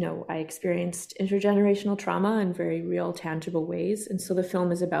I experienced intergenerational trauma in very real, tangible ways. And so the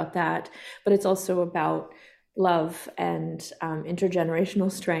film is about that, but it's also about love and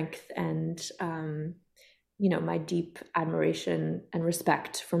intergenerational strength and, my deep admiration and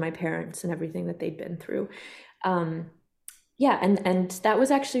respect for my parents and everything that they'd been through. And that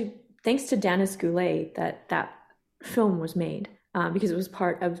was actually thanks to Danis Goulet that film was made, because it was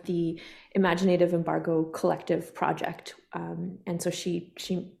part of the Imaginative Embargo Collective project. And so she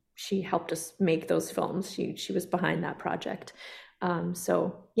helped us make those films. She was behind that project.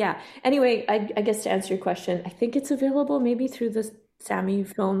 Anyway, I guess to answer your question, I think it's available maybe through the Sami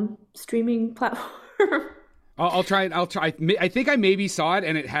Film streaming platform. I'll try. I think I maybe saw it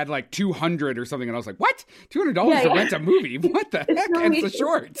and it had like 200 or something. And I was like, what? $200 to rent a movie? What the heck? And it's a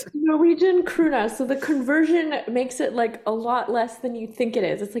short. Norwegian krone. So the conversion makes it like a lot less than you think it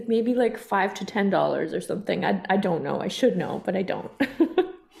is. It's like maybe like $5 to $10 or something. I don't know. I should know, but I don't.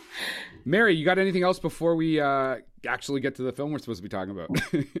 Mary, you got anything else before we actually get to the film we're supposed to be talking about?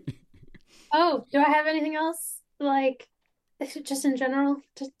 Oh, do I have anything else? Like, just in general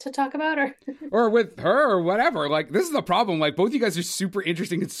to talk about, or with her or whatever? Like, this is the problem. Like, both you guys are super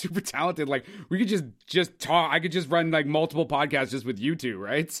interesting and super talented. Like, we could just talk. I could just run like multiple podcasts just with you two,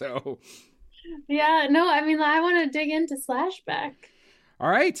 right? So yeah, no, I mean, I want to dig into Slashback. All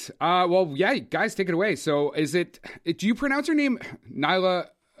right. Well, yeah, guys, take it away. So do you pronounce her name Nyla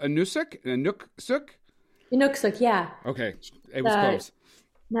Anusuk? Inuksuk, yeah. Okay, it was close.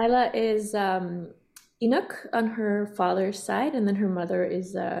 Nyla is Inuk on her father's side, and then her mother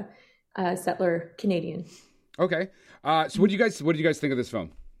is a settler Canadian. Okay. So what do you guys think of this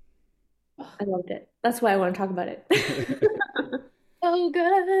film? I loved it. That's why I want to talk about it. Oh,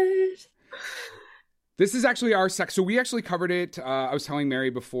 good. This is actually our so we actually covered it. I was telling Mary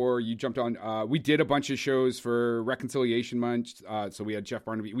before you jumped on. We did a bunch of shows for Reconciliation Month. So we had Jeff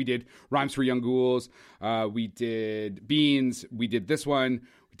Barnaby. We did Rhymes for Young Ghouls. We did Beans. We did this one.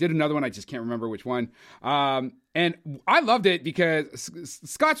 We did another one. I just can't remember which one. And I loved it because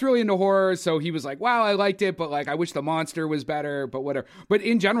Scott's really into horror. So he was like, wow, I liked it, but like, I wish the monster was better, but whatever. But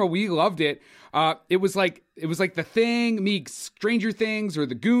in general, we loved it. It was like The Thing meets Stranger Things or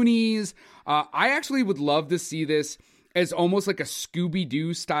The Goonies. I actually would love to see this as almost like a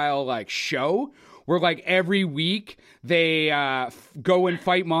Scooby-Doo style like show where like every week they go and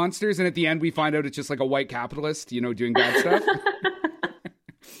fight monsters. And at the end, we find out it's just like a white capitalist, doing bad stuff.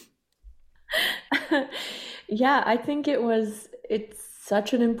 Yeah, I think it's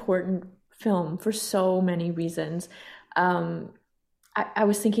such an important film for so many reasons. I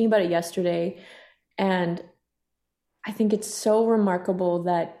was thinking about it yesterday, and I think it's so remarkable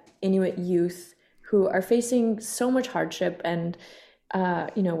that Inuit youth who are facing so much hardship and,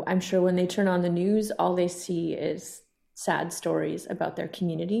 I'm sure when they turn on the news, all they see is sad stories about their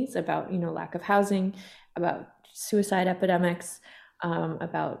communities, about, lack of housing, about suicide epidemics,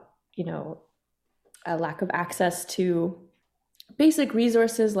 about, a lack of access to basic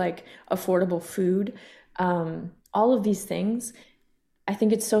resources like affordable food, all of these things. I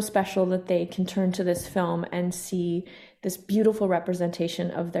think it's so special that they can turn to this film and see this beautiful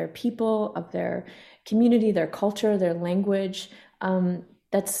representation of their people, of their community, their culture, their language.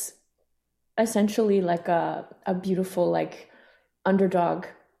 That's essentially like a beautiful like underdog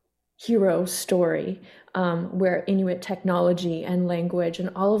hero story, where Inuit technology and language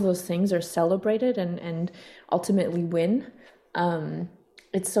and all of those things are celebrated and ultimately win. I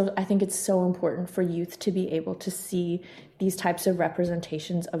think it's so important for youth to be able to see these types of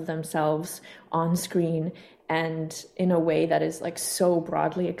representations of themselves on screen and in a way that is like so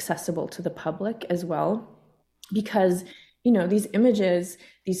broadly accessible to the public as well. Because, these images,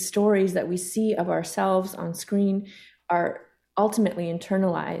 these stories that we see of ourselves on screen are ultimately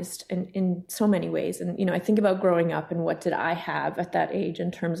internalized in so many ways. And, I think about growing up and what did I have at that age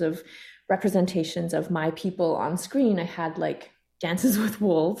in terms of representations of my people on screen. I had like Dances with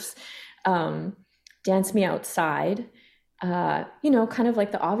Wolves, Dance Me Outside, kind of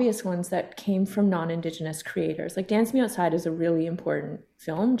like the obvious ones that came from non-Indigenous creators. Like Dance Me Outside is a really important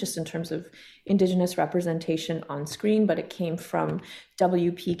film just in terms of Indigenous representation on screen, but it came from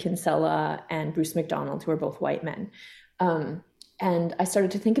W.P. Kinsella and Bruce McDonald, who are both white men. And I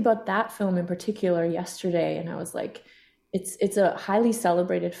started to think about that film in particular yesterday, and I was like, it's a highly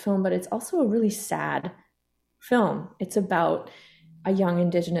celebrated film, but it's also a really sad film. It's about a young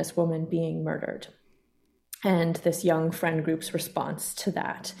Indigenous woman being murdered and this young friend group's response to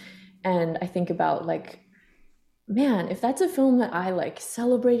that. And I think about like, man, if that's a film that I like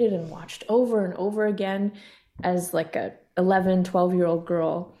celebrated and watched over and over again as like a 11, 12-year-old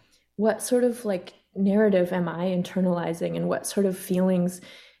girl, what sort of like narrative am I internalizing and what sort of feelings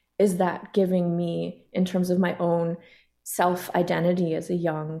is that giving me in terms of my own self-identity as a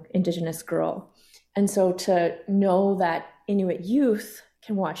young Indigenous girl? And so to know that Inuit youth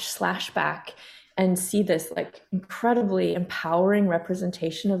can watch Slashback and see this like incredibly empowering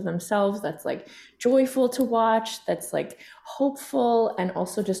representation of themselves that's like joyful to watch, that's like hopeful, and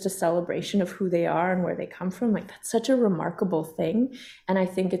also just a celebration of who they are and where they come from, like that's such a remarkable thing. And I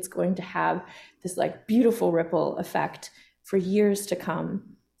think it's going to have this like beautiful ripple effect for years to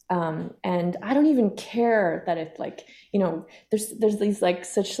come. And I don't even care that it's like, there's these like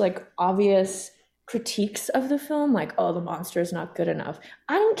such like obvious critiques of the film, like, oh, the monster is not good enough.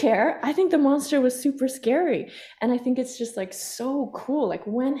 I don't care. I think the monster was super scary. And I think it's just like so cool. Like,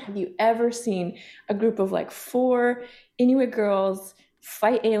 when have you ever seen a group of like 4 Inuit girls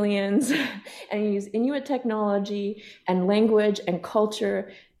fight aliens and use Inuit technology and language and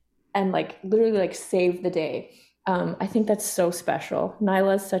culture and like literally like save the day? I think that's so special.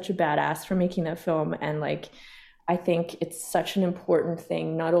 Nyla's such a badass for making that film, and like I think it's such an important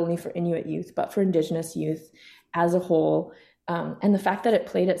thing, not only for Inuit youth, but for Indigenous youth as a whole. And the fact that it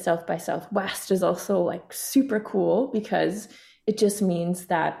played at South by Southwest is also like super cool, because it just means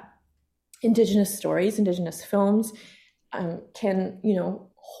that Indigenous stories, Indigenous films can,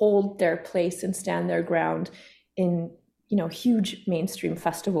 hold their place and stand their ground in, huge mainstream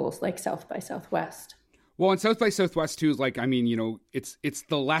festivals like South by Southwest. Well, and South by Southwest too is like, it's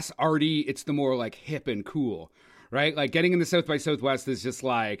the less arty, it's the more like hip and cool, right? Like getting into South by Southwest is just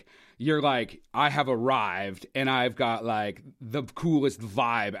like, you're like, I have arrived and I've got like the coolest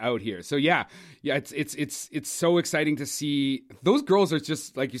vibe out here. So yeah, it's so exciting to see. Those girls are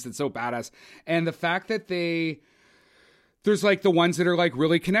just, like you said, so badass. And the fact that there's like the ones that are like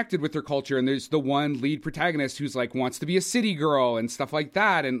really connected with their culture, and there's the one lead protagonist who's like wants to be a city girl and stuff like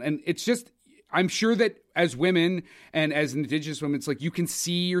that. And it's just, I'm sure that as women and as Indigenous women, it's like you can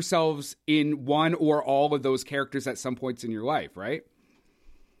see yourselves in one or all of those characters at some points in your life, right?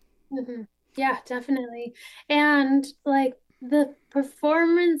 Mhm. Yeah, definitely. And like the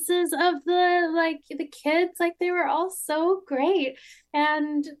performances of the kids, like they were all so great.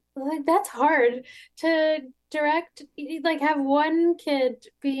 And like that's hard to direct, like have one kid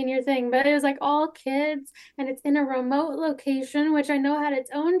be in your thing, but it was like all kids and it's in a remote location, which I know had its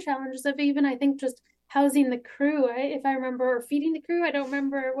own challenges of even I think just housing the crew, if I remember, or feeding the crew. I don't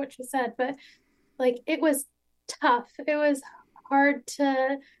remember what you said, but like it was tough. It was hard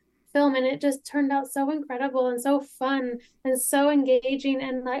to film, and it just turned out so incredible and so fun and so engaging,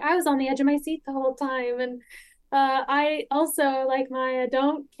 and like I was on the edge of my seat the whole time. And I also, like Maya,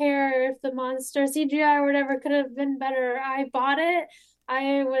 don't care if the monster CGI or whatever could have been better. I bought it.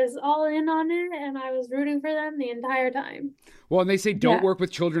 I was all in on it, and I was rooting for them the entire time. Well, and they say don't work with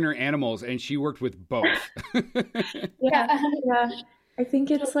children or animals, and she worked with both. Yeah. I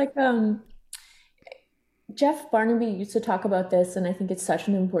think it's like Jeff Barnaby used to talk about this, and I think it's such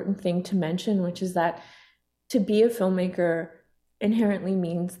an important thing to mention, which is that to be a filmmaker inherently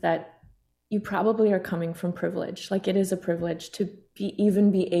means that you probably are coming from privilege. Like it is a privilege to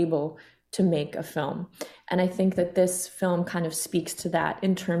even be able to make a film. And I think that this film kind of speaks to that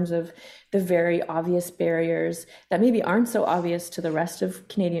in terms of the very obvious barriers that maybe aren't so obvious to the rest of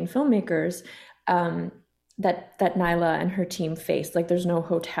Canadian filmmakers, that Nyla and her team faced. Like there's no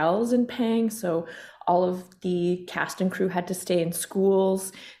hotels in Pang, so all of the cast and crew had to stay in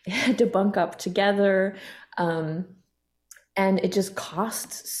schools. They had to bunk up together. And it just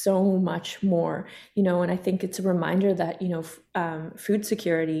costs so much more, and I think it's a reminder that, food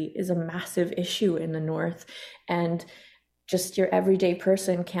security is a massive issue in the North, and just your everyday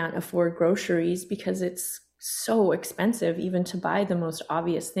person can't afford groceries because it's so expensive even to buy the most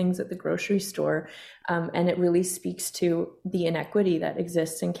obvious things at the grocery store. And it really speaks to the inequity that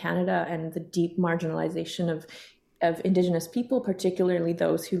exists in Canada and the deep marginalization of Indigenous people, particularly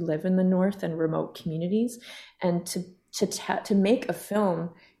those who live in the North and remote communities. And to make a film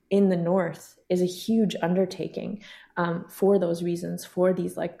in the North is a huge undertaking, for those reasons, for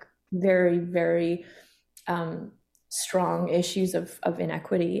these like very, very strong issues of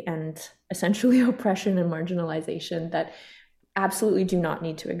inequity and essentially oppression and marginalization that absolutely do not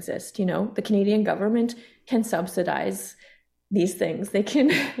need to exist. The Canadian government can subsidize these things. They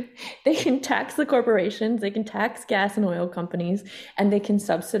can tax the corporations, they can tax gas and oil companies, and they can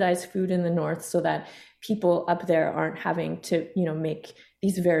subsidize food in the North so that people up there aren't having to, make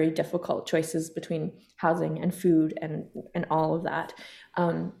these very difficult choices between housing and food and all of that.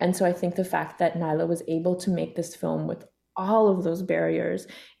 And so I think the fact that Nyla was able to make this film with all of those barriers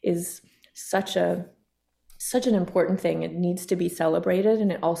is such an important thing. It needs to be celebrated.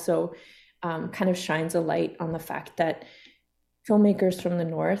 And it also kind of shines a light on the fact that filmmakers from the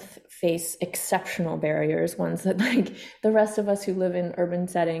North face exceptional barriers, ones that like the rest of us who live in urban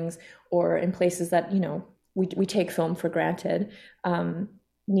settings or in places that, we take film for granted,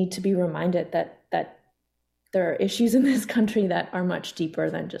 need to be reminded that there are issues in this country that are much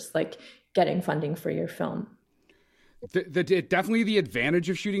deeper than just like getting funding for your film. Definitely the advantage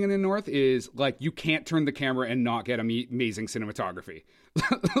of shooting in the North is like you can't turn the camera and not get amazing cinematography.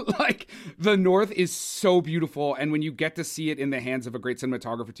 Like the North is so beautiful, and when you get to see it in the hands of a great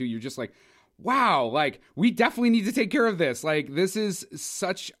cinematographer too, you're just like, wow, like we definitely need to take care of this. Like this is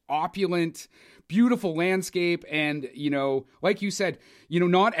such opulent, beautiful landscape. And, like you said,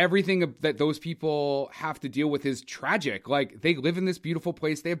 not everything that those people have to deal with is tragic. Like they live in this beautiful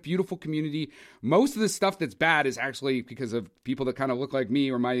place. They have beautiful community. Most of the stuff that's bad is actually because of people that kind of look like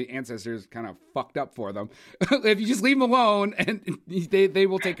me or my ancestors kind of fucked up for them. If you just leave them alone, and they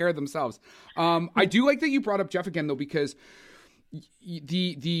will take care of themselves. I do like that you brought up Jeff again though, because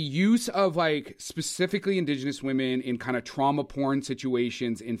the use of like specifically Indigenous women in kind of trauma porn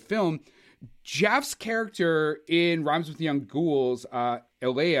situations in film. Jeff's character in Rhymes with the Young Ghouls,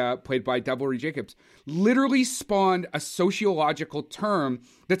 Elle-Máijá, played by Deborah Jacobs, literally spawned a sociological term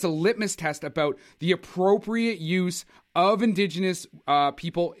that's a litmus test about the appropriate use of Indigenous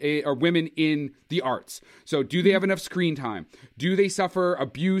people or women in the arts. So do they have enough screen time? Do they suffer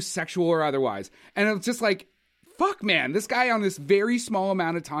abuse, sexual or otherwise? And it's just like, fuck, man, this guy on this very small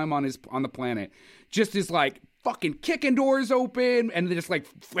amount of time on the planet just is like fucking kicking doors open and they just like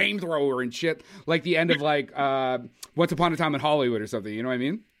flamethrower and shit, like the end of like Once Upon a Time in Hollywood or something. You know what I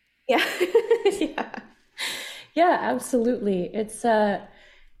mean? Yeah. Yeah, absolutely.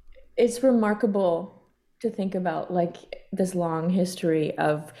 It's remarkable to think about like this long history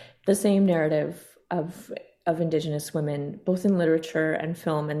of the same narrative of Indigenous women, both in literature and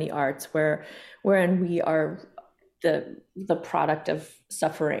film and the arts, wherein we are the product of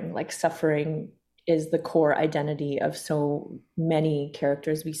suffering. Like suffering is the core identity of so many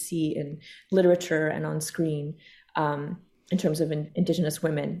characters we see in literature and on screen, in terms of Indigenous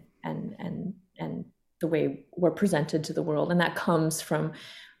women and the way we're presented to the world. And that comes from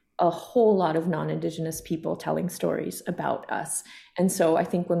a whole lot of non-Indigenous people telling stories about us. And so I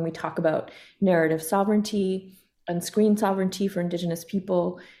think when we talk about narrative sovereignty and screen sovereignty for Indigenous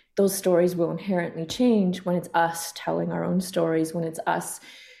people, those stories will inherently change when it's us telling our own stories, when it's us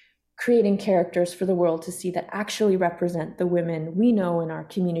creating characters for the world to see that actually represent the women we know in our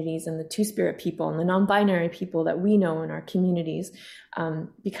communities and the two-spirit people and the non-binary people that we know in our communities,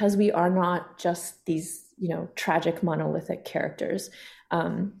 because we are not just these, tragic monolithic characters.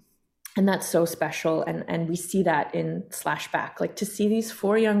 And that's so special. And we see that in Slashback, like to see these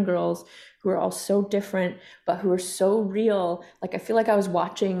 4 young girls who are all so different, but who are so real. Like, I feel like I was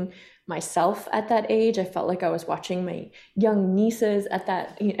watching myself at that age. I felt like I was watching my young nieces at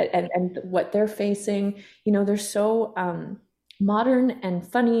that, and what they're facing. They're so modern and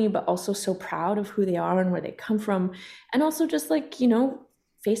funny, but also so proud of who they are and where they come from. And also just like,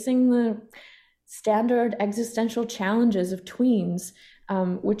 facing the standard existential challenges of tweens,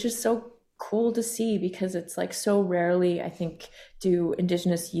 which is so cool to see, because it's like so rarely, I think, do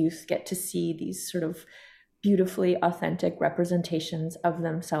Indigenous youth get to see these sort of beautifully authentic representations of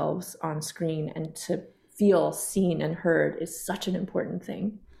themselves on screen, and to feel seen and heard is such an important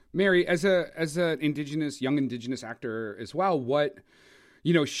thing. Mary, as a young Indigenous actor as well, what,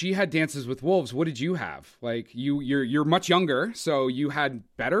 she had Dances with Wolves. What did you have? Like you're much younger, so you had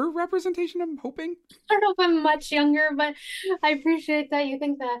better representation, I'm hoping. I don't know if I'm much younger, but I appreciate that you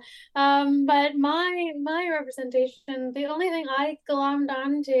think that. But my representation, the only thing I glommed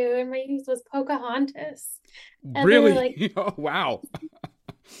onto in my youth was Pocahontas. And really? Like, oh, wow.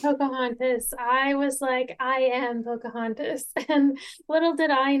 Pocahontas. I was like, I am Pocahontas. And little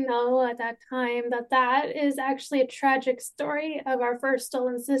did I know at that time that is actually a tragic story of our first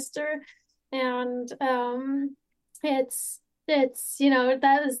stolen sister. And it's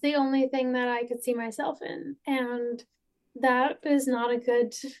that is the only thing that I could see myself in. And that is not a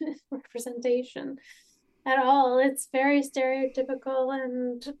good representation at all. It's very stereotypical,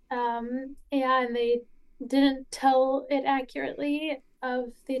 and and they didn't tell it accurately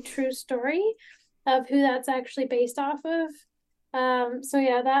of the true story of who that's actually based off of.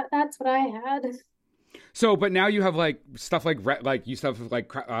 That's what I had. So, but now you have like stuff like you stuff like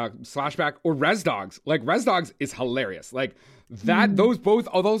Slashback or Res Dogs. Like Res Dogs is hilarious. Like that,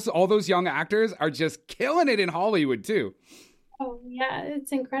 all those young actors are just killing it in Hollywood too. Oh yeah,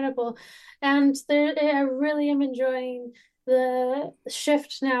 it's incredible, and I really am enjoying the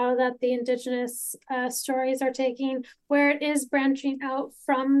shift now that the Indigenous stories are taking, where it is branching out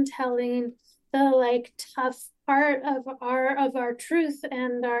from telling the like tough part of our truth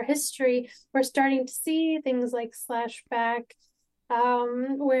and our history. We're starting to see things like Slashback,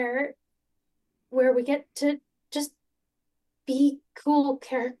 where we get to just be cool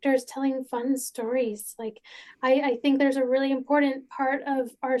characters telling fun stories. Like I think there's a really important part of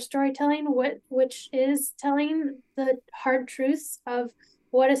our storytelling, which is telling the hard truths of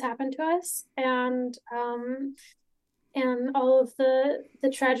what has happened to us, and all of the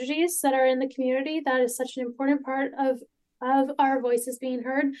tragedies that are in the community. That is such an important part of our voices being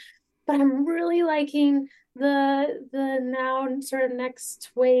heard. But I'm really liking the now sort of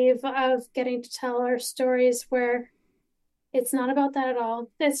next wave of getting to tell our stories, where it's not about that at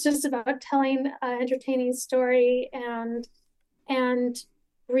all. It's just about telling an entertaining story and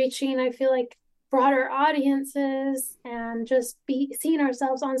reaching, I feel like, broader audiences, and just seeing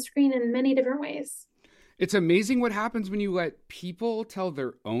ourselves on screen in many different ways. It's amazing what happens when you let people tell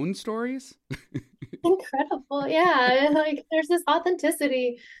their own stories. Incredible. Yeah. Like there's this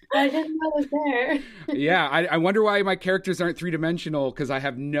authenticity that I didn't know was there. Yeah. I wonder why my characters aren't 3-dimensional, because I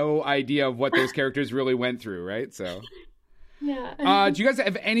have no idea of what those characters really went through. Right. So. Yeah. Do you guys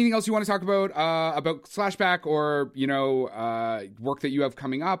have anything else you want to talk about Slashback, or work that you have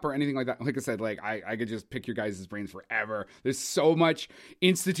coming up or anything like that? Like I said, like I could just pick your guys' brains forever. There's so much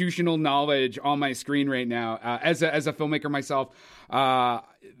institutional knowledge on my screen right now as a filmmaker myself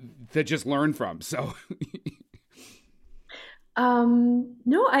that just learn from. So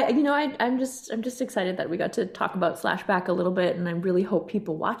No, I'm just excited that we got to talk about Slashback a little bit, and I really hope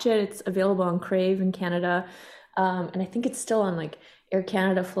people watch it. It's available on Crave in Canada, and I think it's still on like Air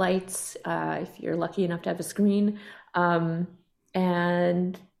Canada flights if you're lucky enough to have a screen.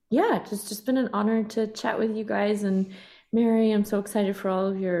 And yeah, it's just been an honor to chat with you guys. And Mary, I'm so excited for all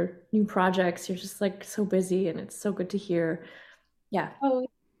of your new projects. You're just like so busy, and it's so good to hear. Yeah. Oh,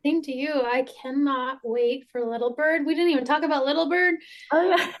 same to you. I cannot wait for Little Bird. We didn't even talk about Little Bird. Oh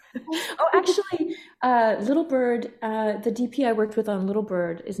yeah. Oh, actually, Little Bird, the DP I worked with on Little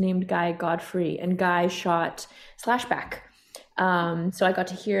Bird is named Guy Godfrey, and Guy shot Slashback. So I got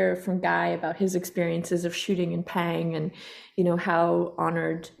to hear from Guy about his experiences of shooting in Pang, and how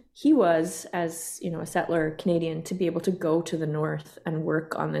honored he was as a settler Canadian to be able to go to the north and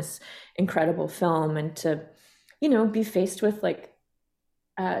work on this incredible film, and to be faced with like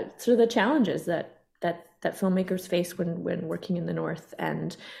sort of the challenges that filmmakers face when working in the north,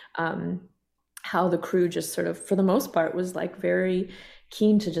 and how the crew just sort of, for the most part, was like very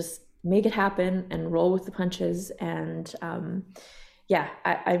keen to just make it happen and roll with the punches. And I'm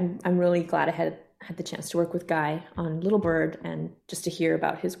really glad I had the chance to work with Guy on Little Bird, and just to hear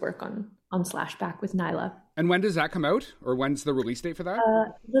about his work on Slashback with Nyla. And when does that come out, or when's the release date for that?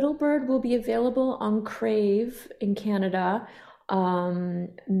 Little Bird will be available on Crave in Canada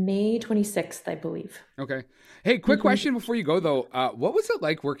May 26th, I believe. Okay. Hey, quick question before you go though. What was it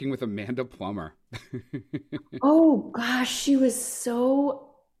like working with Amanda Plummer? Oh gosh, she was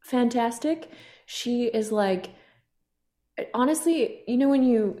so fantastic. She is like, honestly, when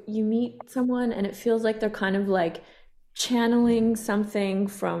you meet someone and it feels like they're kind of like channeling something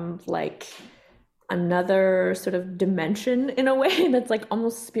from like another sort of dimension in a way that's like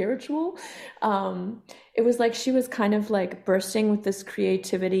almost spiritual. It was like she was kind of like bursting with this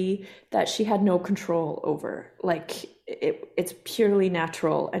creativity that she had no control over. Like it's purely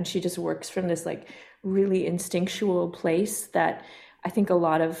natural, and she just works from this like really instinctual place that I think a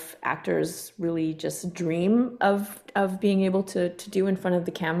lot of actors really just dream of being able to do in front of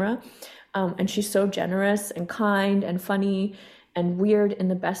the camera. And she's so generous and kind and funny and weird in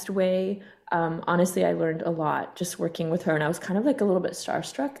the best way. Honestly, I learned a lot just working with her, and I was kind of like a little bit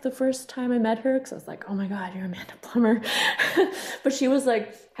starstruck the first time I met her, because I was like, oh my God, you're Amanda Plummer. But she was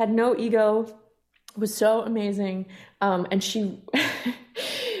like, had no ego, was so amazing. And she,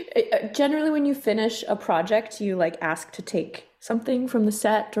 generally when you finish a project, you like ask to take something from the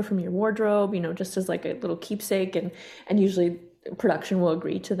set or from your wardrobe, just as like a little keepsake, and usually production will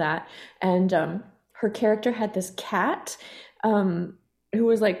agree to that. And her character had this cat who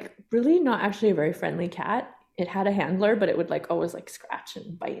was like really not actually a very friendly cat. It had a handler, but it would like always like scratch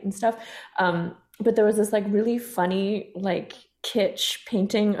and bite and stuff. But there was this like really funny like kitsch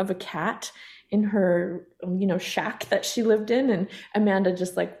painting of a cat in her shack that she lived in, and Amanda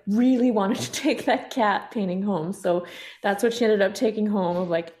just like really wanted to take that cat painting home. So that's what she ended up taking home. Of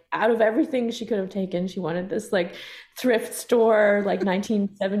like, out of everything she could have taken, she wanted this like thrift store like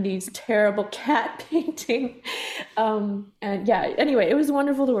 1970s terrible cat painting. And yeah, anyway, it was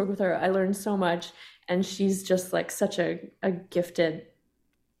wonderful to work with her. I learned so much, and she's just like such a gifted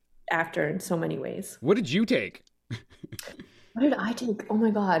actor in so many ways. What did you take? What did I take? Oh my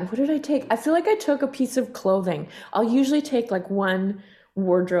God, what did I take? I feel like I took a piece of clothing. I'll usually take like one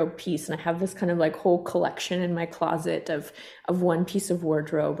wardrobe piece, and I have this kind of like whole collection in my closet of one piece of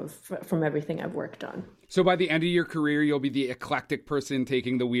wardrobe from everything I've worked on. So by the end of your career, you'll be the eclectic person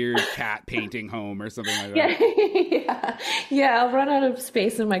taking the weird cat painting home or something like that. Yeah, I'll run out of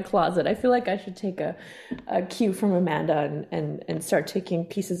space in my closet. I feel like I should take a cue from Amanda and start taking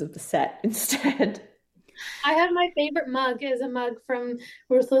pieces of the set instead. I have my favorite mug is a mug from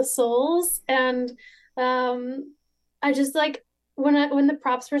Ruthless Souls, and I just like when the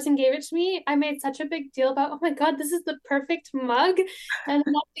props person gave it to me, I made such a big deal about, oh my God, this is the perfect mug. And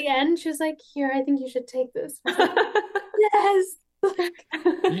then at the end, she was like, here, I think you should take this. Like, yes.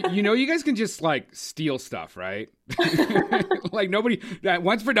 You guys can just like steal stuff, right? Like nobody,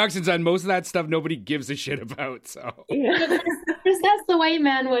 once production's done, most of that stuff nobody gives a shit about. So that's the white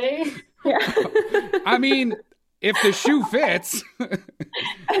man way. Yeah. I mean, if the shoe fits.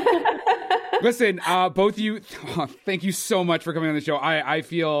 Listen, both of you, thank you so much for coming on the show. I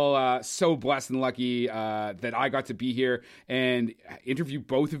feel so blessed and lucky that I got to be here and interview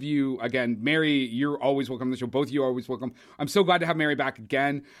both of you. Again, Mary, you're always welcome on the show. Both of you are always welcome. I'm so glad to have Mary back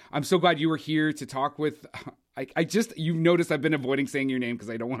again. I'm so glad you were here to talk with... you've noticed I've been avoiding saying your name because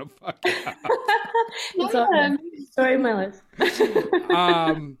I don't want to fuck it up. Sorry, my life.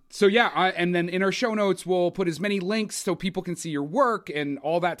 So yeah, and then in our show notes, we'll put as many links so people can see your work and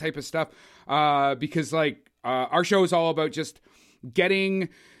all that type of stuff. Because like, our show is all about just getting,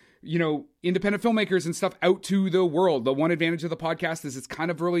 independent filmmakers and stuff out to the world. The one advantage of the podcast is it's kind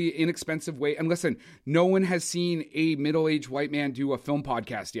of really inexpensive way. And listen, no one has seen a middle-aged white man do a film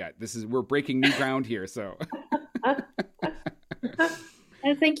podcast yet. We're breaking new ground here. So.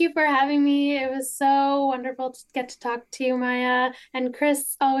 And thank you for having me. It was so wonderful to get to talk to you, Máijá. And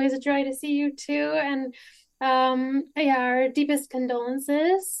Chris, always a joy to see you too. And our deepest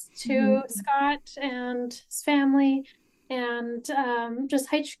condolences to Scott and his family. And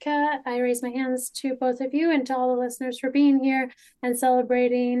just Heichka, I raise my hands to both of you and to all the listeners for being here and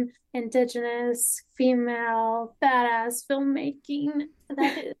celebrating Indigenous, female, badass filmmaking.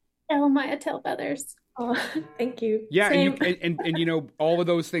 That is Elle-Máijá Tailfeathers. Oh, thank you. Yeah, and all of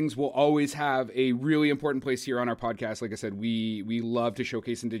those things will always have a really important place here on our podcast. Like I said, we love to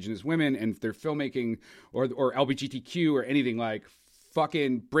showcase Indigenous women, and if they're filmmaking or LGBTQ or anything, like,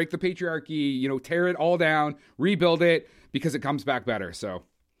 fucking break the patriarchy, tear it all down, rebuild it, because it comes back better. So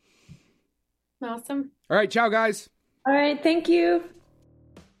awesome. All right, ciao guys. All right, thank you.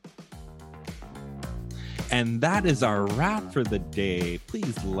 And that is our wrap for the day.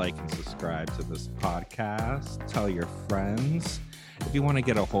 Please like and subscribe to this podcast. Tell your friends. If you want to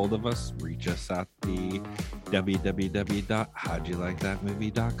get a hold of us, reach us at the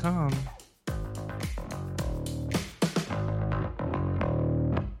www.howdyoulikethatmovie.com.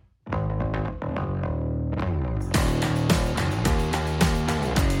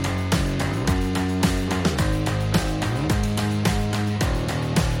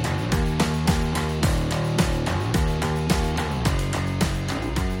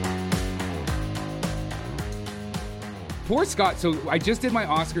 Poor Scott. So I just did my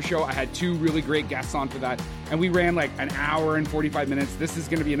Oscar show. I had 2 really great guests on for that. And we ran like an hour and 45 minutes. This is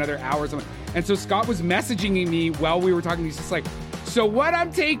going to be another hour or something. And so Scott was messaging me while we were talking. He's just like, so what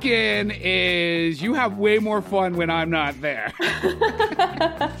I'm taking is you have way more fun when I'm not there.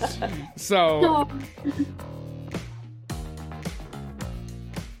 So.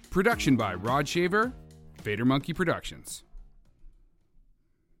 Production by Rod Shaver, Vader Monkey Productions.